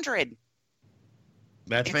 100.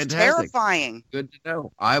 That's fantastic. Terrifying. Good to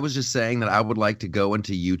know. I was just saying that I would like to go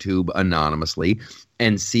into YouTube anonymously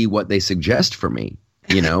and see what they suggest for me.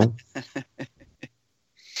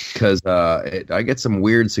 Because I get some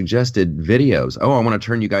weird suggested videos. Oh, I want to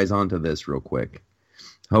turn you guys on to this real quick.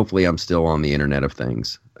 Hopefully I'm still on the Internet of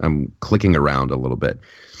Things. I'm clicking around a little bit.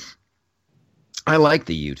 I like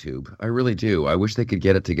the YouTube. I really do. I wish they could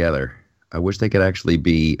get it together. I wish they could actually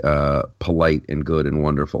be polite and good and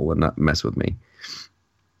wonderful and not mess with me.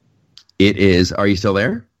 It is. Are you still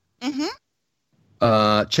there?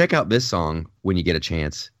 Mm-hmm. Check out this song when you get a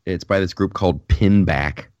chance. It's by this group called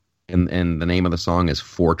Pinback. And the name of the song is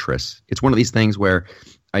Fortress. It's one of these things where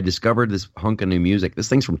I discovered this hunk of new music. This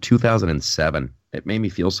thing's from 2007. It made me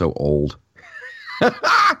feel so old.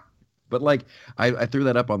 But I threw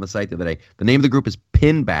that up on the site the other day. The name of the group is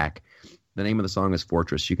Pinback. The name of the song is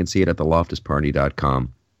Fortress. You can see it at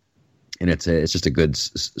theloftusparty.com. And it's just a good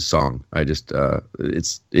song. I just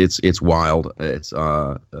it's wild. It's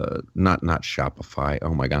not Shopify.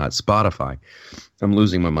 Oh my God, Spotify. I'm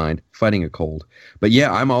losing my mind, fighting a cold. But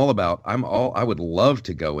yeah, I would love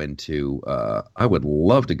to go into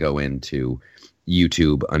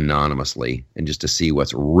YouTube anonymously and just to see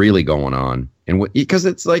what's really going on. And because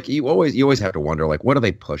it's like you always have to wonder, like, what are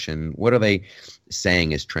they pushing? What are they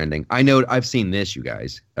saying is trending? I know I've seen this, you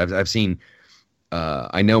guys. I've seen.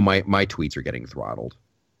 I know my tweets are getting throttled,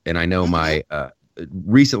 and I know my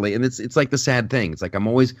recently, and it's like the sad thing. It's like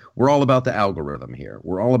we're all about the algorithm here.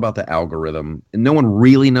 We're all about the algorithm, and no one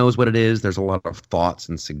really knows what it is. There's a lot of thoughts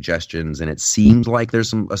and suggestions, and it seems like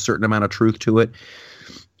there's a certain amount of truth to it.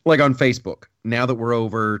 Like on Facebook, now that we're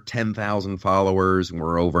over 10,000 followers and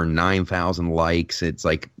we're over 9,000 likes, it's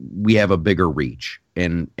like we have a bigger reach,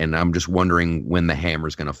 and I'm just wondering when the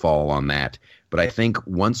hammer's going to fall on that. But I think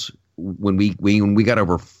once when we got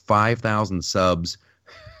over 5,000 subs,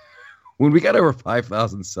 when we got over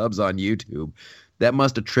 5,000 subs on YouTube, that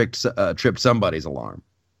must have tripped somebody's alarm.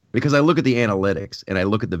 Because I look at the analytics and I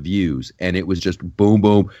look at the views, and it was just boom,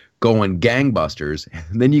 boom, going gangbusters.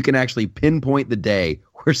 And then you can actually pinpoint the day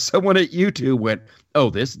where someone at YouTube went, oh,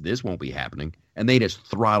 this won't be happening. And they just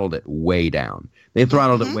throttled it way down. They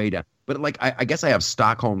throttled it way down. But like, I guess I have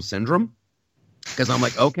Stockholm syndrome, because I'm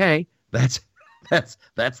like, okay, that's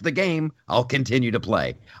the game. I'll continue to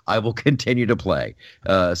play. I will continue to play.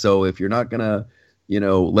 So if you're not going to,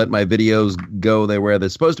 let my videos go there where they're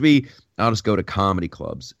supposed to be, I'll just go to comedy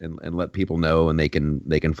clubs and let people know, and they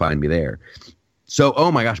can find me there. So,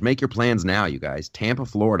 oh my gosh, make your plans now, you guys. Tampa,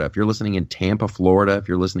 Florida. If you're listening in Tampa, Florida, if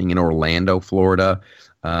you're listening in Orlando, Florida,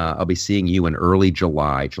 I'll be seeing you in early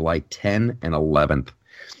July 10 and 11th.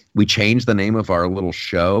 We changed the name of our little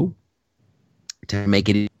show to make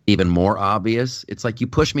it even more obvious. It's like, you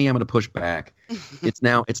push me, I'm going to push back. It's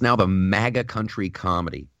now the MAGA country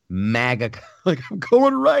comedy. MAGA, like, I'm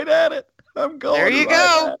going right at it. I'm going. There you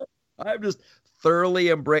go. I'm just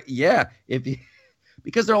thoroughly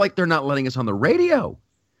because they're not letting us on the radio.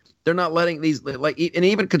 They're not letting these, like, and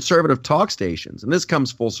even conservative talk stations. And this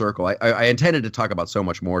comes full circle. I intended to talk about so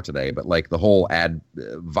much more today, but like the whole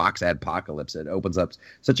Vox adpocalypse, it opens up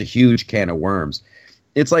such a huge can of worms.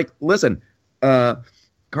 It's like, listen,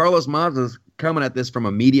 Carlos Mazza's coming at this from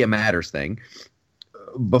a Media Matters thing.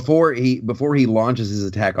 Before he launches his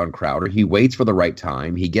attack on Crowder, he waits for the right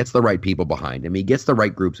time. He gets the right people behind him. He gets the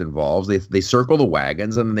right groups involved. They circle the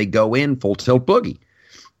wagons, and they go in full tilt boogie.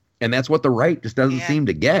 And that's what the right just doesn't seem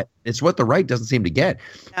to get. It's what the right doesn't seem to get.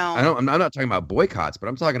 No. I'm not talking about boycotts, but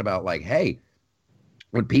I'm talking about, like, hey,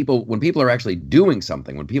 when people are actually doing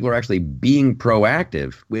something, when people are actually being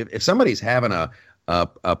proactive, if somebody's having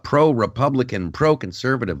a pro-Republican,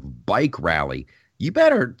 pro-conservative bike rally, you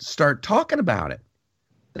better start talking about it.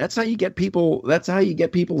 That's how you get people. That's how you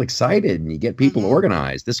get people excited and you get people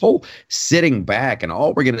organized. This whole sitting back and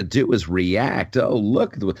all we're going to do is react. Oh,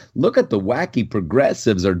 look at the wacky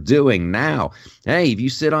progressives are doing now. Hey, if you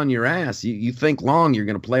sit on your ass, you think long, you're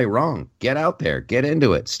going to play wrong. Get out there, get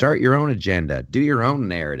into it, start your own agenda, do your own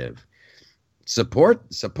narrative. Support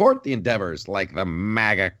the endeavors like the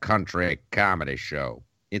MAGA country comedy show.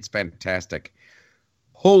 It's fantastic.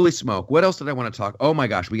 Holy smoke! What else did I want to talk? Oh my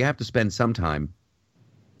gosh, we have to spend some time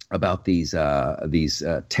about these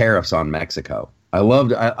tariffs on Mexico. I love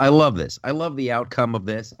this. I love the outcome of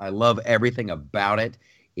this. I love everything about it.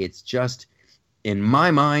 It's just, in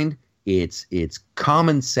my mind, it's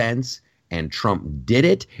common sense, and Trump did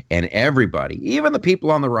it, and everybody, even the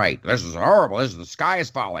people on the right, this is horrible. The sky is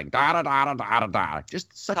falling. Da da da da da da da.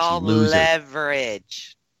 Just such losers.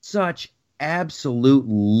 Leverage. Such absolute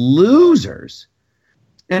losers.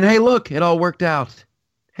 And hey, look, it all worked out.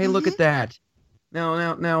 Hey, look at that.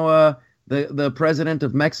 Now, the president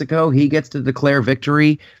of Mexico, he gets to declare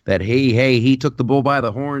victory that, he took the bull by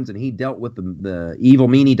the horns and he dealt with the evil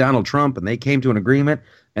meanie Donald Trump, and they came to an agreement,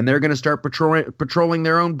 and they're going to start patrolling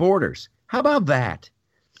their own borders. How about that?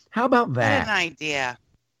 What an idea.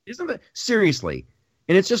 Isn't that seriously?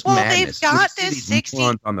 And it's just madness. They've got this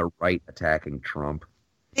 60 on the right attacking Trump.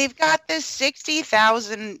 They've got this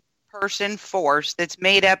 60,000 person force that's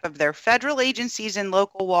made up of their federal agencies and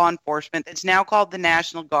local law enforcement that's now called the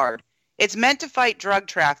National Guard. It's meant to fight drug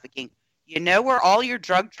trafficking. You know where all your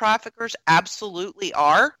drug traffickers absolutely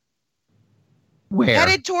are? Where?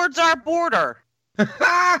 Headed towards our border.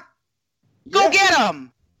 Go get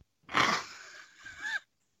them.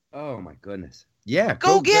 Oh my goodness. Yeah.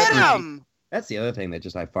 Go get them. That's the other thing that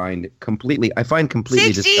just I find completely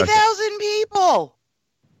 60,000 people.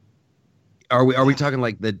 Are we talking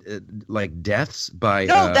like like deaths by?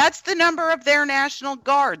 No, that's the number of their National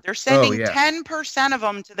Guard. They're sending 10% of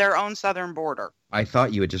them to their own southern border. I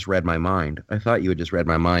thought you had just read my mind.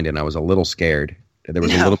 And I was a little scared. There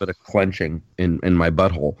was a little bit of clenching in my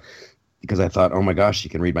butthole because I thought, oh my gosh, you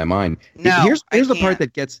can read my mind. No, here's the part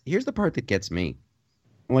that gets me.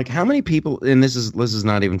 Like, how many people? And this is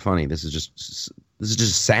not even funny. This is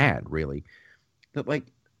just sad, really. That, like,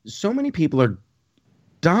 so many people are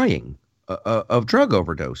dying of drug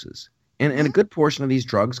overdoses, and a good portion of these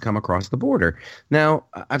drugs come across the border. Now,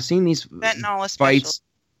 I've seen these fentanyl fights.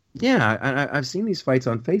 Yeah, I've seen these fights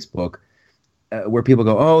on Facebook where people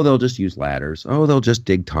go, "Oh, they'll just use ladders. Oh, they'll just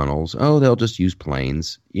dig tunnels. Oh, they'll just use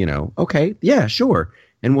planes." Okay, yeah, sure,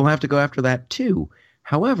 and we'll have to go after that too.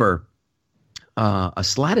 However, a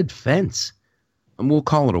slatted fence, and we'll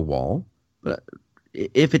call it a wall, but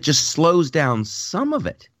if it just slows down some of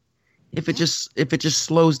it. If it just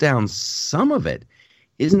slows down some of it,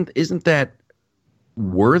 isn't that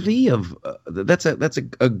worthy of that's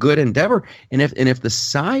a good endeavor. And if the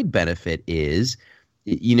side benefit is,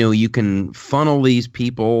 you can funnel these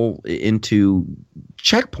people into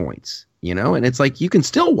checkpoints, and it's like you can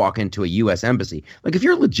still walk into a U.S. embassy. Like if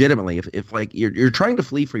you're legitimately, if like you're trying to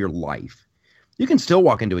flee for your life, you can still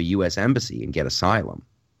walk into a U.S. embassy and get asylum.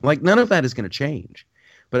 Like none of that is going to change.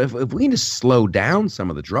 But if we need to slow down some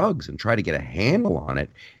of the drugs and try to get a handle on it,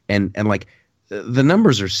 and like the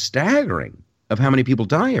numbers are staggering of how many people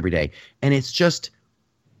die every day, and it's just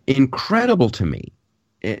incredible to me.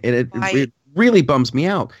 It really bums me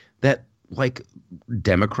out that like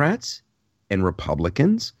Democrats and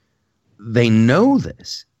Republicans, they know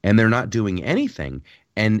this and they're not doing anything.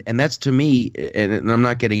 And that's to me, and I'm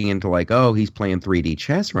not getting into like, oh, he's playing 3D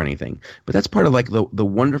chess or anything, but that's part of like the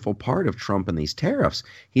wonderful part of Trump and these tariffs.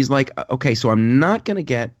 He's like, okay, so I'm not going to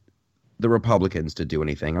get the Republicans to do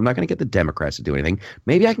anything. I'm not going to get the Democrats to do anything.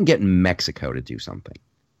 Maybe I can get Mexico to do something.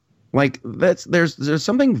 Like there's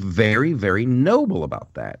something very, very noble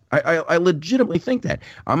about that. I legitimately think that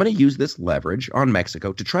I'm going to use this leverage on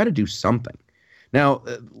Mexico to try to do something. Now,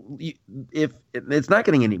 if it's not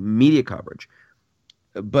getting any media coverage,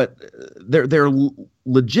 but they're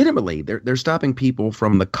legitimately they're stopping people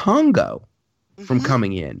from the Congo from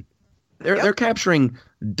coming in. They're capturing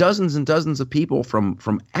dozens and dozens of people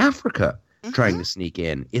from Africa trying to sneak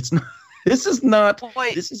in. It's not. This is not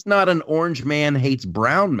an orange man hates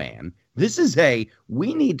brown man. This is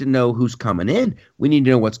we need to know who's coming in. We need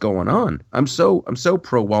to know what's going on. I'm so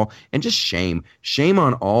pro wall, and just shame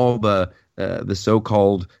on all the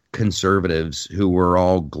so-called conservatives who were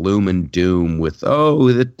all gloom and doom with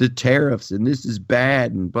the tariffs and this is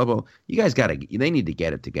bad and blah blah. You guys they need to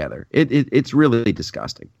get it together. It's really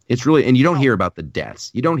disgusting. It's really, and you don't hear about the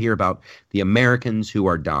deaths. You don't hear about the Americans who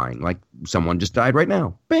are dying. Like someone just died right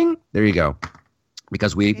now. Bing, there you go.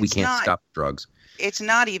 Because we can't stop drugs. It's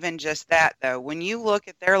not even just that though. When you look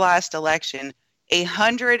at their last election,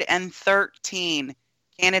 113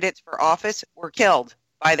 candidates for office were killed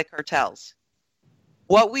by the cartels.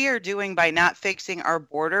 What we are doing by not fixing our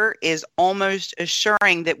border is almost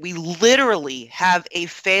assuring that we literally have a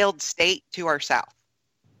failed state to our south.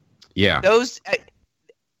 Yeah.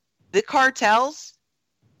 The cartels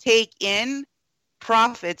take in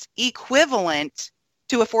profits equivalent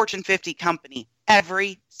to a Fortune 50 company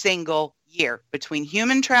every single year between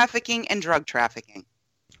human trafficking and drug trafficking.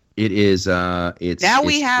 It is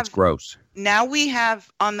it's gross. Now we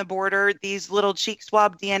have on the border these little cheek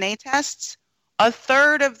swab DNA tests. A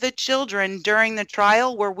third of the children during the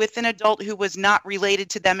trial were with an adult who was not related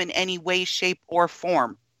to them in any way, shape, or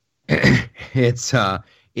form. It's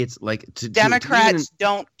like Democrats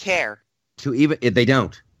don't care. They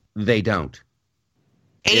don't.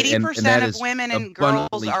 80% of women and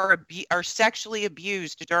girls are sexually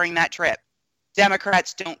abused during that trip.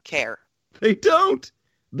 Democrats don't care. They don't.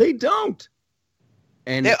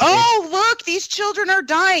 And look, these children are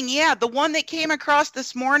dying. Yeah, the one that came across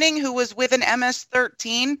this morning who was with an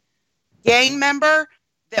MS-13 gang member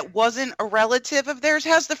that wasn't a relative of theirs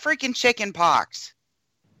has the freaking chicken pox.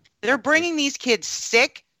 They're bringing these kids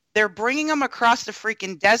sick. They're bringing them across the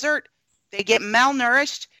freaking desert. They get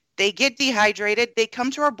malnourished. They get dehydrated. They come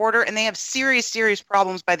to our border, and they have serious, serious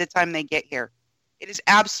problems by the time they get here. It is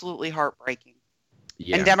absolutely heartbreaking.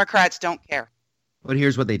 Yeah. And Democrats don't care. But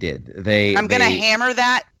here's what they did. I'm going to hammer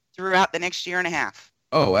that throughout the next year and a half.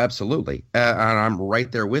 Oh, absolutely. And I'm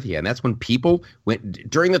right there with you. And that's when people went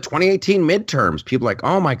during the 2018 midterms. People like,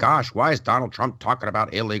 oh, my gosh, why is Donald Trump talking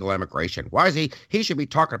about illegal immigration? Why is he should be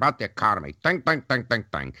talking about the economy.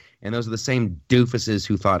 Ding. And those are the same doofuses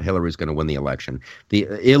who thought Hillary was going to win the election. The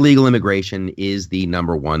illegal immigration is the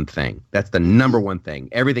number one thing. That's the number one thing.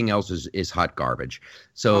 Everything else is hot garbage.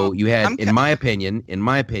 So you had, in my opinion,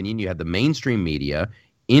 you had the mainstream media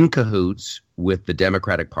in cahoots with the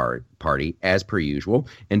Democratic Party, as per usual.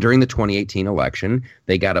 And during the 2018 election,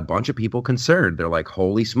 they got a bunch of people concerned. They're like,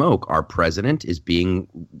 holy smoke, our president is being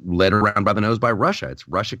led around by the nose by Russia. It's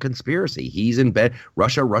Russia conspiracy. He's in bed.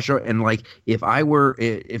 Russia. And like, if I were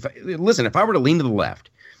to lean to the left,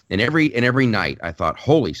 and every night I thought,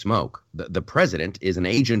 holy smoke, the president is an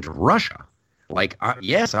agent of Russia. Like,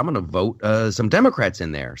 yes, I'm going to vote some Democrats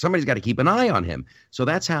in there. Somebody's got to keep an eye on him. So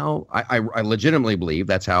that's how I legitimately believe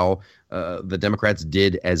that's how the Democrats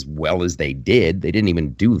did as well as they did. They didn't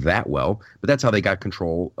even do that well, but that's how they got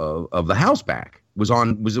control of the House back. It was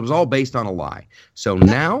all based on a lie. So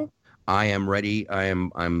now I am ready.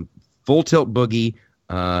 I'm full tilt boogie.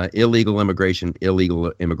 Illegal immigration.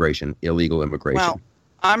 Well,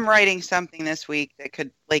 I'm writing something this week that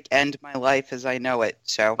could end my life as I know it.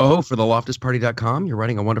 So for the loftusparty.com, you're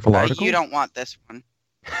writing a wonderful article. You don't want this one.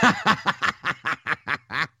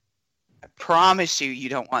 promise you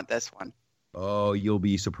don't want this one. Oh, you'll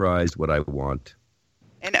be surprised what I want.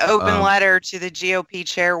 An open letter to the GOP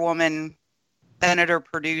chairwoman, Senator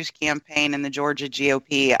Perdue's campaign in the Georgia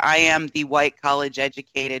GOP. I am the white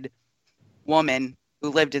college-educated woman who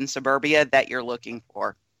lived in suburbia that you're looking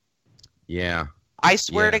for. Yeah. I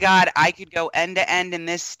swear to God, I could go end to end in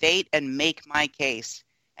this state and make my case.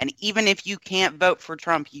 And even if you can't vote for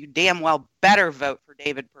Trump, you damn well better vote for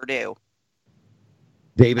David Perdue.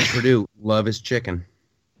 David Perdue, love his chicken.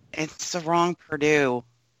 It's the wrong Perdue.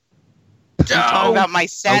 I'm talking about my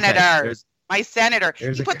senator. Okay, my senator.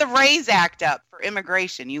 He put the RAISE Act up for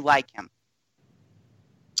immigration. You like him.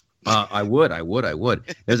 I would.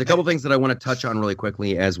 There's a couple things that I want to touch on really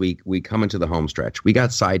quickly as we come into the home stretch. We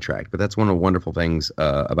got sidetracked, but that's one of the wonderful things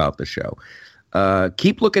about the show.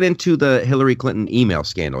 Keep looking into the Hillary Clinton email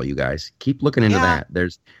scandal, you guys. Keep looking into that.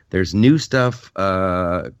 There's new stuff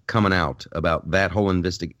coming out about that whole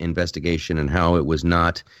investigation and how it was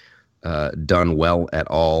not done well at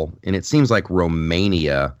all. And it seems like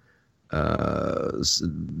Romania, there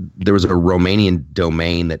was a Romanian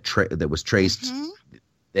domain that was traced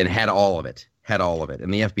and had all of it.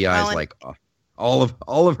 And the FBI is like, all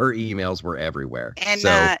of her emails were everywhere. And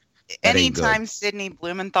so, anytime Sidney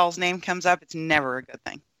Blumenthal's name comes up, it's never a good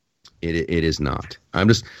thing. It is not.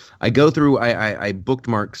 I go through. I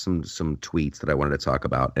bookmarked some tweets that I wanted to talk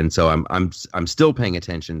about, and so I'm still paying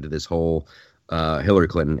attention to this whole Hillary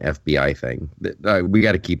Clinton FBI thing. We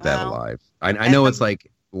got to keep that alive. I know it's like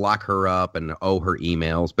lock her up and her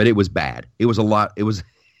emails, but it was bad. It was a lot. I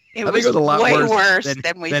think it was a lot way worse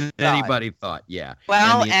than anybody thought. Yeah.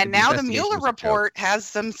 Well, and now the Mueller report has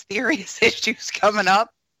some serious issues coming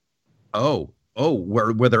up.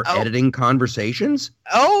 Were there editing conversations?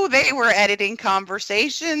 Oh, they were editing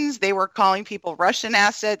conversations. They were calling people Russian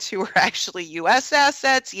assets who were actually U.S.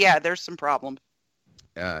 assets. Yeah, there's some problems.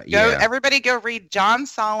 Everybody go read John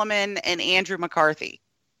Solomon and Andrew McCarthy.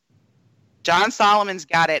 John Solomon's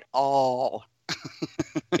got it all.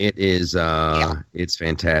 It is it's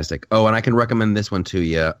fantastic. Oh, and I can recommend this one to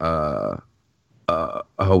you. Oh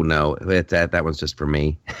no, that one's just for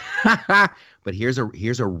me. But here's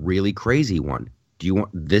a really crazy one. Do you want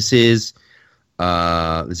this is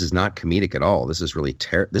not comedic at all. This is really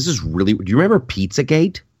do you remember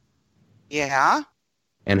Pizzagate? Yeah.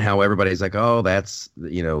 And how everybody's like, oh, that's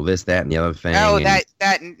this, that, and the other thing. Oh, that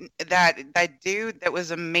dude that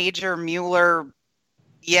was a major Mueller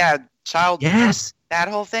child. Yes. That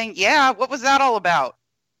whole thing. Yeah, what was that all about?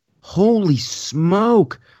 Holy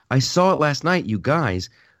smoke. I saw it last night, you guys.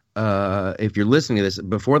 If you're listening to this,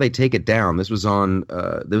 before they take it down, this was on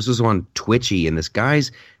Twitchy, and this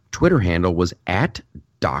guy's Twitter handle was at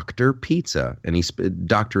Dr. Pizza, and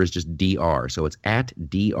Doctor is just DR, so it's at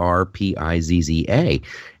DRPIZZA.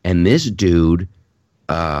 And this dude,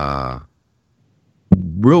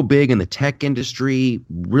 real big in the tech industry,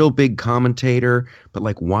 real big commentator, but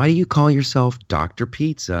like, why do you call yourself Dr.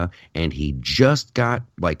 Pizza? And he just got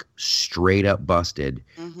like straight up busted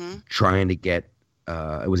trying to get.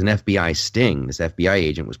 It was an FBI sting. This FBI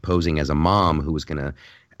agent was posing as a mom who was going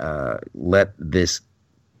to let this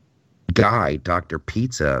guy, Dr.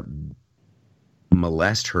 Pizza,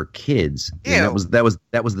 molest her kids. And that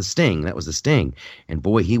was the sting. That was the sting. And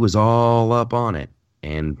boy, he was all up on it.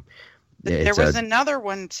 And there was another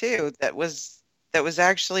one too that was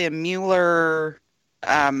actually a Mueller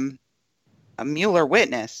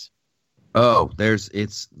witness. Oh,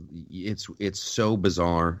 it's so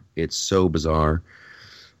bizarre. It's so bizarre.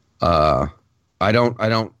 I don't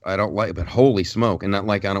like it, but holy smoke. And not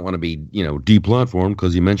like I don't want to be, deplatformed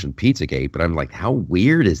because you mentioned Pizzagate, but I'm like, how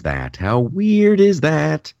weird is that? How weird is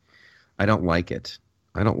that? I don't like it.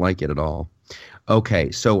 I don't like it at all.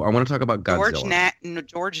 Okay, so I want to talk about Godzilla.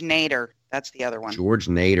 George Nader. That's the other one. George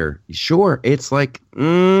Nader. Sure. It's like,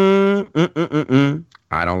 I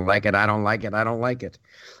don't like it. I don't like it. I don't like it.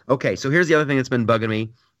 Okay, so here's the other thing that's been bugging me.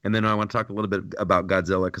 And then I want to talk a little bit about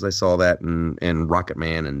Godzilla because I saw that and Rocket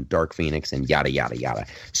Man and Dark Phoenix and yada, yada, yada.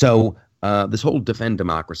 So this whole defend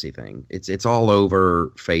democracy thing, it's all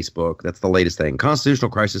over Facebook. That's the latest thing. Constitutional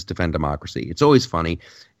crisis, defend democracy. It's always funny.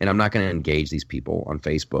 And I'm not going to engage these people on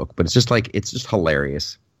Facebook, but it's just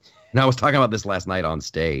hilarious. And I was talking about this last night on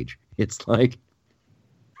stage. It's like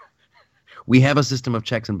we have a system of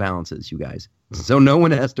checks and balances, you guys. So no one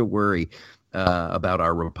has to worry about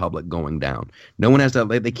our republic going down. No one has to.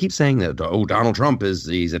 They keep saying that. Oh, Donald Trump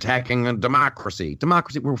he's attacking a democracy.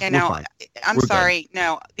 Democracy. We're fine. I'm sorry. Good.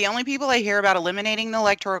 No, the only people I hear about eliminating the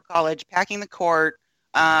Electoral College, packing the court,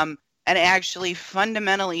 and actually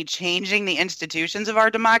fundamentally changing the institutions of our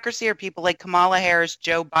democracy are people like Kamala Harris,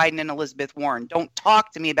 Joe Biden, and Elizabeth Warren. Don't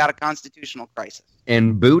talk to me about a constitutional crisis.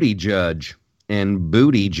 And Booty Judge.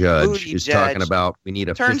 Is talking about we need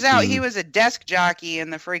a Turns out he was a desk jockey in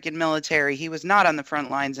the freaking military. He was not on the front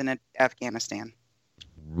lines in Afghanistan.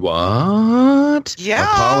 What? Yeah. A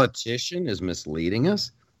politician is misleading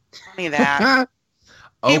us? Funny that.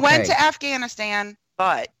 Okay. He went to Afghanistan,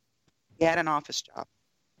 but he had an office job.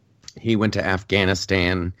 He went to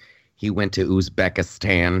Afghanistan. He went to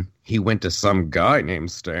Uzbekistan. He went to some guy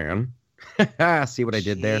named Stan. See what I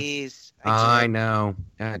did there? I know.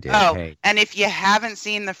 I did. Oh, hey. And if you haven't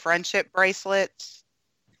seen the friendship bracelets,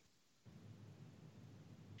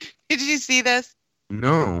 did you see this?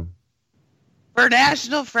 No. For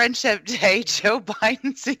National Friendship Day, Joe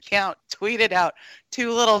Biden's account tweeted out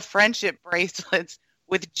 2 little friendship bracelets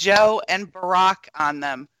with Joe and Barack on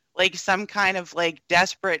them, like some kind of like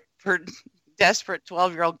desperate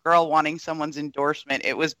 12-year-old girl wanting someone's endorsement.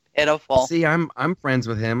 It was pitiful. See, I'm friends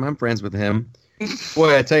with him.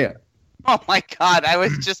 Boy, I tell you. Oh my God, I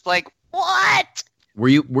was just like, what? Were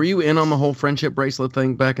you in on the whole friendship bracelet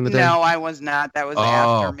thing back in the day? No, I was not. That was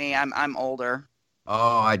after me. I'm older.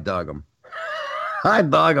 Oh, I dug them.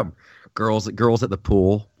 Girls at the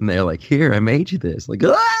pool, and they're like, "Here, I made you this." Like,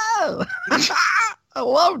 oh! I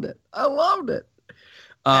loved it.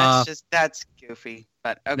 That's goofy.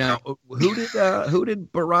 But okay. Now, who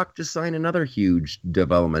did Barack just sign another huge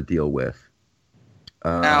development deal with?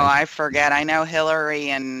 No, I forget. I know Hillary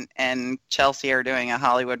and Chelsea are doing a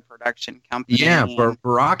Hollywood production company. Yeah,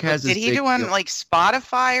 Barack has. Did he do one like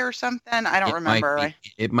Spotify or something? I don't remember.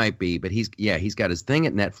 It might be, but he's got his thing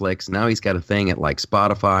at Netflix. Now he's got a thing at like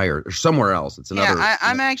Spotify or somewhere else. It's another. Yeah,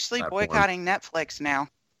 I'm actually boycotting Netflix now.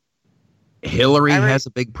 Hillary has a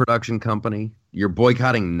big production company. You're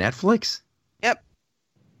boycotting Netflix? Yep.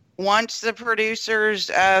 Once the producers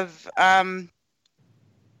of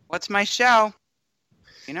what's my show?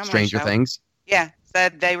 You know, Stranger Things? Yeah,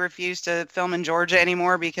 said they refused to film in Georgia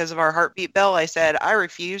anymore because of our heartbeat bill. I said, I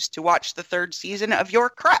refuse to watch the 3rd season of your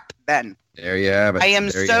crap, then. There you have it. I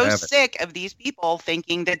am so sick of these people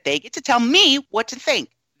thinking that they get to tell me what to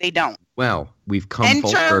think. They don't. Well, we've come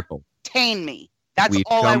full circle. Entertain me. That's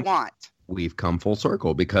all I want. We've come full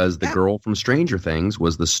circle because the girl from Stranger Things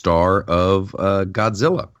was the star of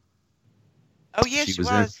Godzilla. Oh, yes, she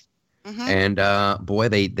was. Mm-hmm. And, boy,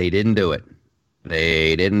 they didn't do it.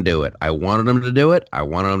 They didn't do it. I wanted them to do it. I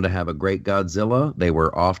wanted them to have a great Godzilla. They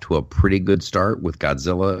were off to a pretty good start with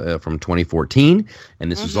Godzilla from 2014,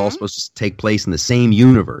 and this was all supposed to take place in the same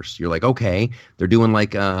universe. You're like, okay, they're doing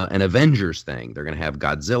like an Avengers thing. They're going to have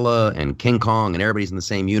Godzilla and King Kong, and everybody's in the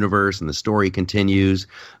same universe, and the story continues.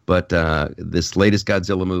 But this latest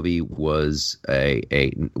Godzilla movie was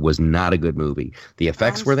was not a good movie. The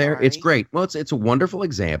effects were there. It's great. Well, it's a wonderful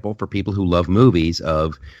example for people who love movies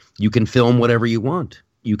of you can film whatever you want.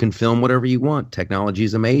 Technology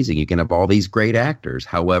is amazing. You can have all these great actors.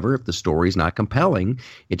 However, if the story's not compelling,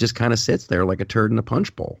 it just kind of sits there like a turd in a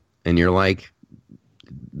punch bowl. And you're like,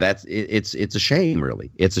 it's a shame,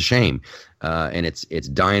 really. It's a shame. And it's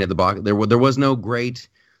dying at the box. There was no great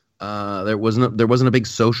there wasn't a big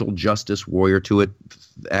social justice warrior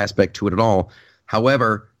aspect to it at all.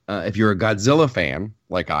 However, if you're a Godzilla fan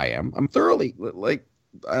like I am, I'm thoroughly like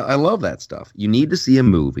I love that stuff. You need to see a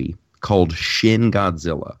movie called Shin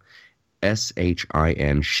Godzilla.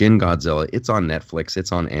 SHIN, Shin Godzilla. It's on Netflix.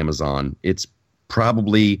 It's on Amazon. It's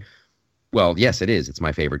probably, well, yes, it is. It's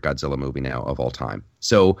my favorite Godzilla movie now of all time.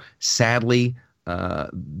 So sadly,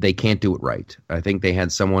 they can't do it right. I think they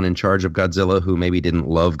had someone in charge of Godzilla who maybe didn't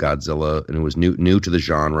love Godzilla and who was new to the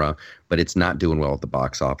genre, but it's not doing well at the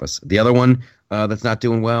box office. The other one that's not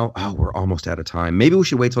doing well, we're almost out of time. Maybe we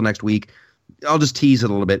should wait till next week. I'll just tease it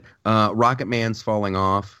a little bit. Rocket Man's falling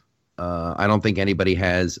off. I don't think anybody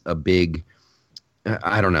has a big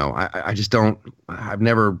I don't know. I just don't. I've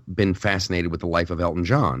never been fascinated with the life of Elton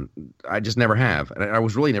John. I just never have. I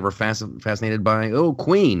was really never fascinated by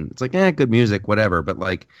Queen. It's like good music, whatever. But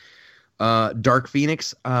like Dark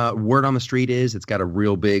Phoenix, word on the street is it's got a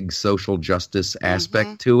real big social justice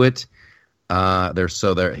aspect to it.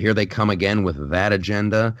 Here they come again with that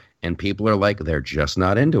agenda, and people are like they're just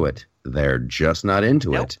not into it. They're just not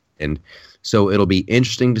into it, and. So it'll be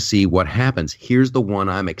interesting to see what happens. Here's the one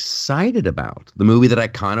I'm excited about. The movie that I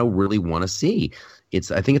kind of really want to see.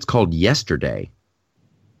 I think it's called Yesterday.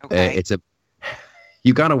 Okay.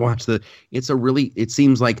 You got to watch it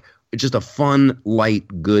seems like it's just a fun,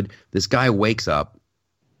 light, good. This guy wakes up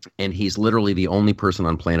And he's literally the only person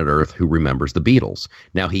on planet Earth who remembers the Beatles.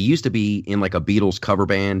 Now, he used to be in like a Beatles cover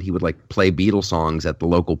band. He would like play Beatles songs at the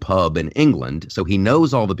local pub in England. So he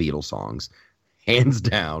knows all the Beatles songs, hands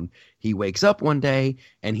down. He wakes up one day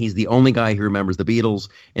and he's the only guy who remembers the Beatles.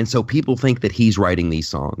 And so people think that he's writing these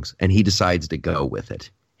songs and he decides to go with it.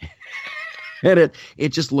 And it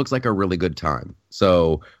just looks like a really good time.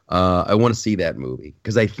 So I want to see that movie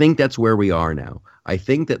because I think that's where we are now. I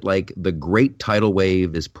think that like the great tidal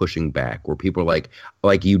wave is pushing back where people are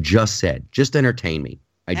like you just said, just entertain me.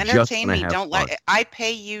 Entertain me. Don't let I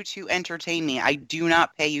pay you to entertain me. I do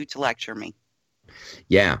not pay you to lecture me.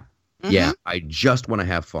 Yeah. Mm-hmm. Yeah. I just want to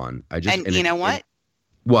have fun. And you know what?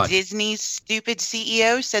 What? Disney's stupid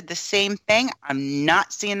CEO said the same thing. I'm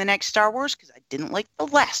not seeing the next Star Wars because I didn't like the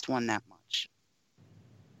last one that much.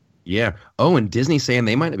 Yeah. Oh, and Disney's saying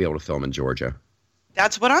they might not be able to film in Georgia.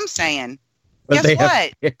 That's what I'm saying. But guess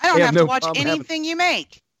what? I don't have to watch anything you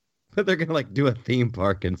make. But they're gonna like do a theme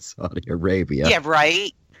park in Saudi Arabia. Yeah,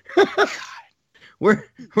 right. we're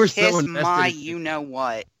Kiss so invested. my you know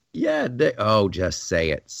what. Yeah. Just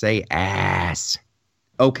say it. Say ass.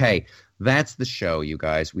 Okay, that's the show, you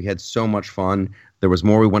guys. We had so much fun. There was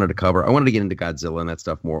more we wanted to cover. I wanted to get into Godzilla and that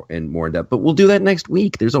stuff more in depth, but we'll do that next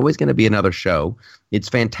week. There's always going to be another show. It's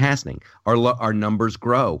fantastic. Our numbers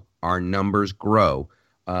grow. Our numbers grow.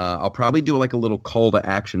 I'll probably do like a little call to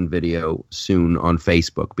action video soon on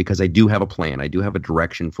Facebook because I do have a plan. I do have a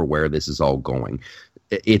direction for where this is all going.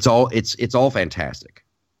 It's all fantastic,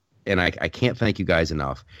 and I can't thank you guys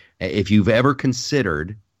enough. If you've ever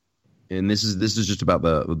considered, and this is just about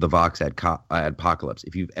the Vox Apocalypse.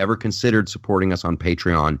 If you've ever considered supporting us on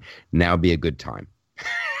Patreon, now would be a good time.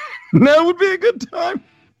 Now would be a good time.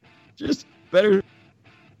 Just better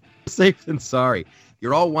safe than sorry.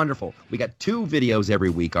 You're all wonderful. We got 2 videos every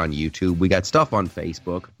week on YouTube. We got stuff on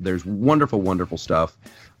Facebook. There's wonderful, wonderful stuff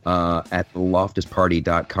at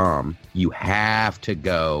theloftusparty.com. You have to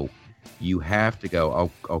go. You have to go.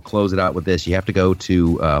 I'll close it out with this. You have to go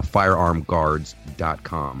to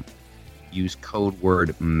firearmguards.com. Use code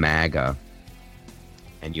word MAGA.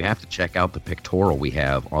 And you have to check out the pictorial we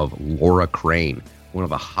have of Laura Crane, one of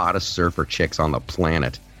the hottest surfer chicks on the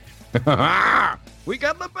planet. We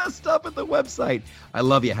got the best stuff at the website. I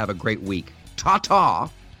love you. Have a great week. Ta-ta.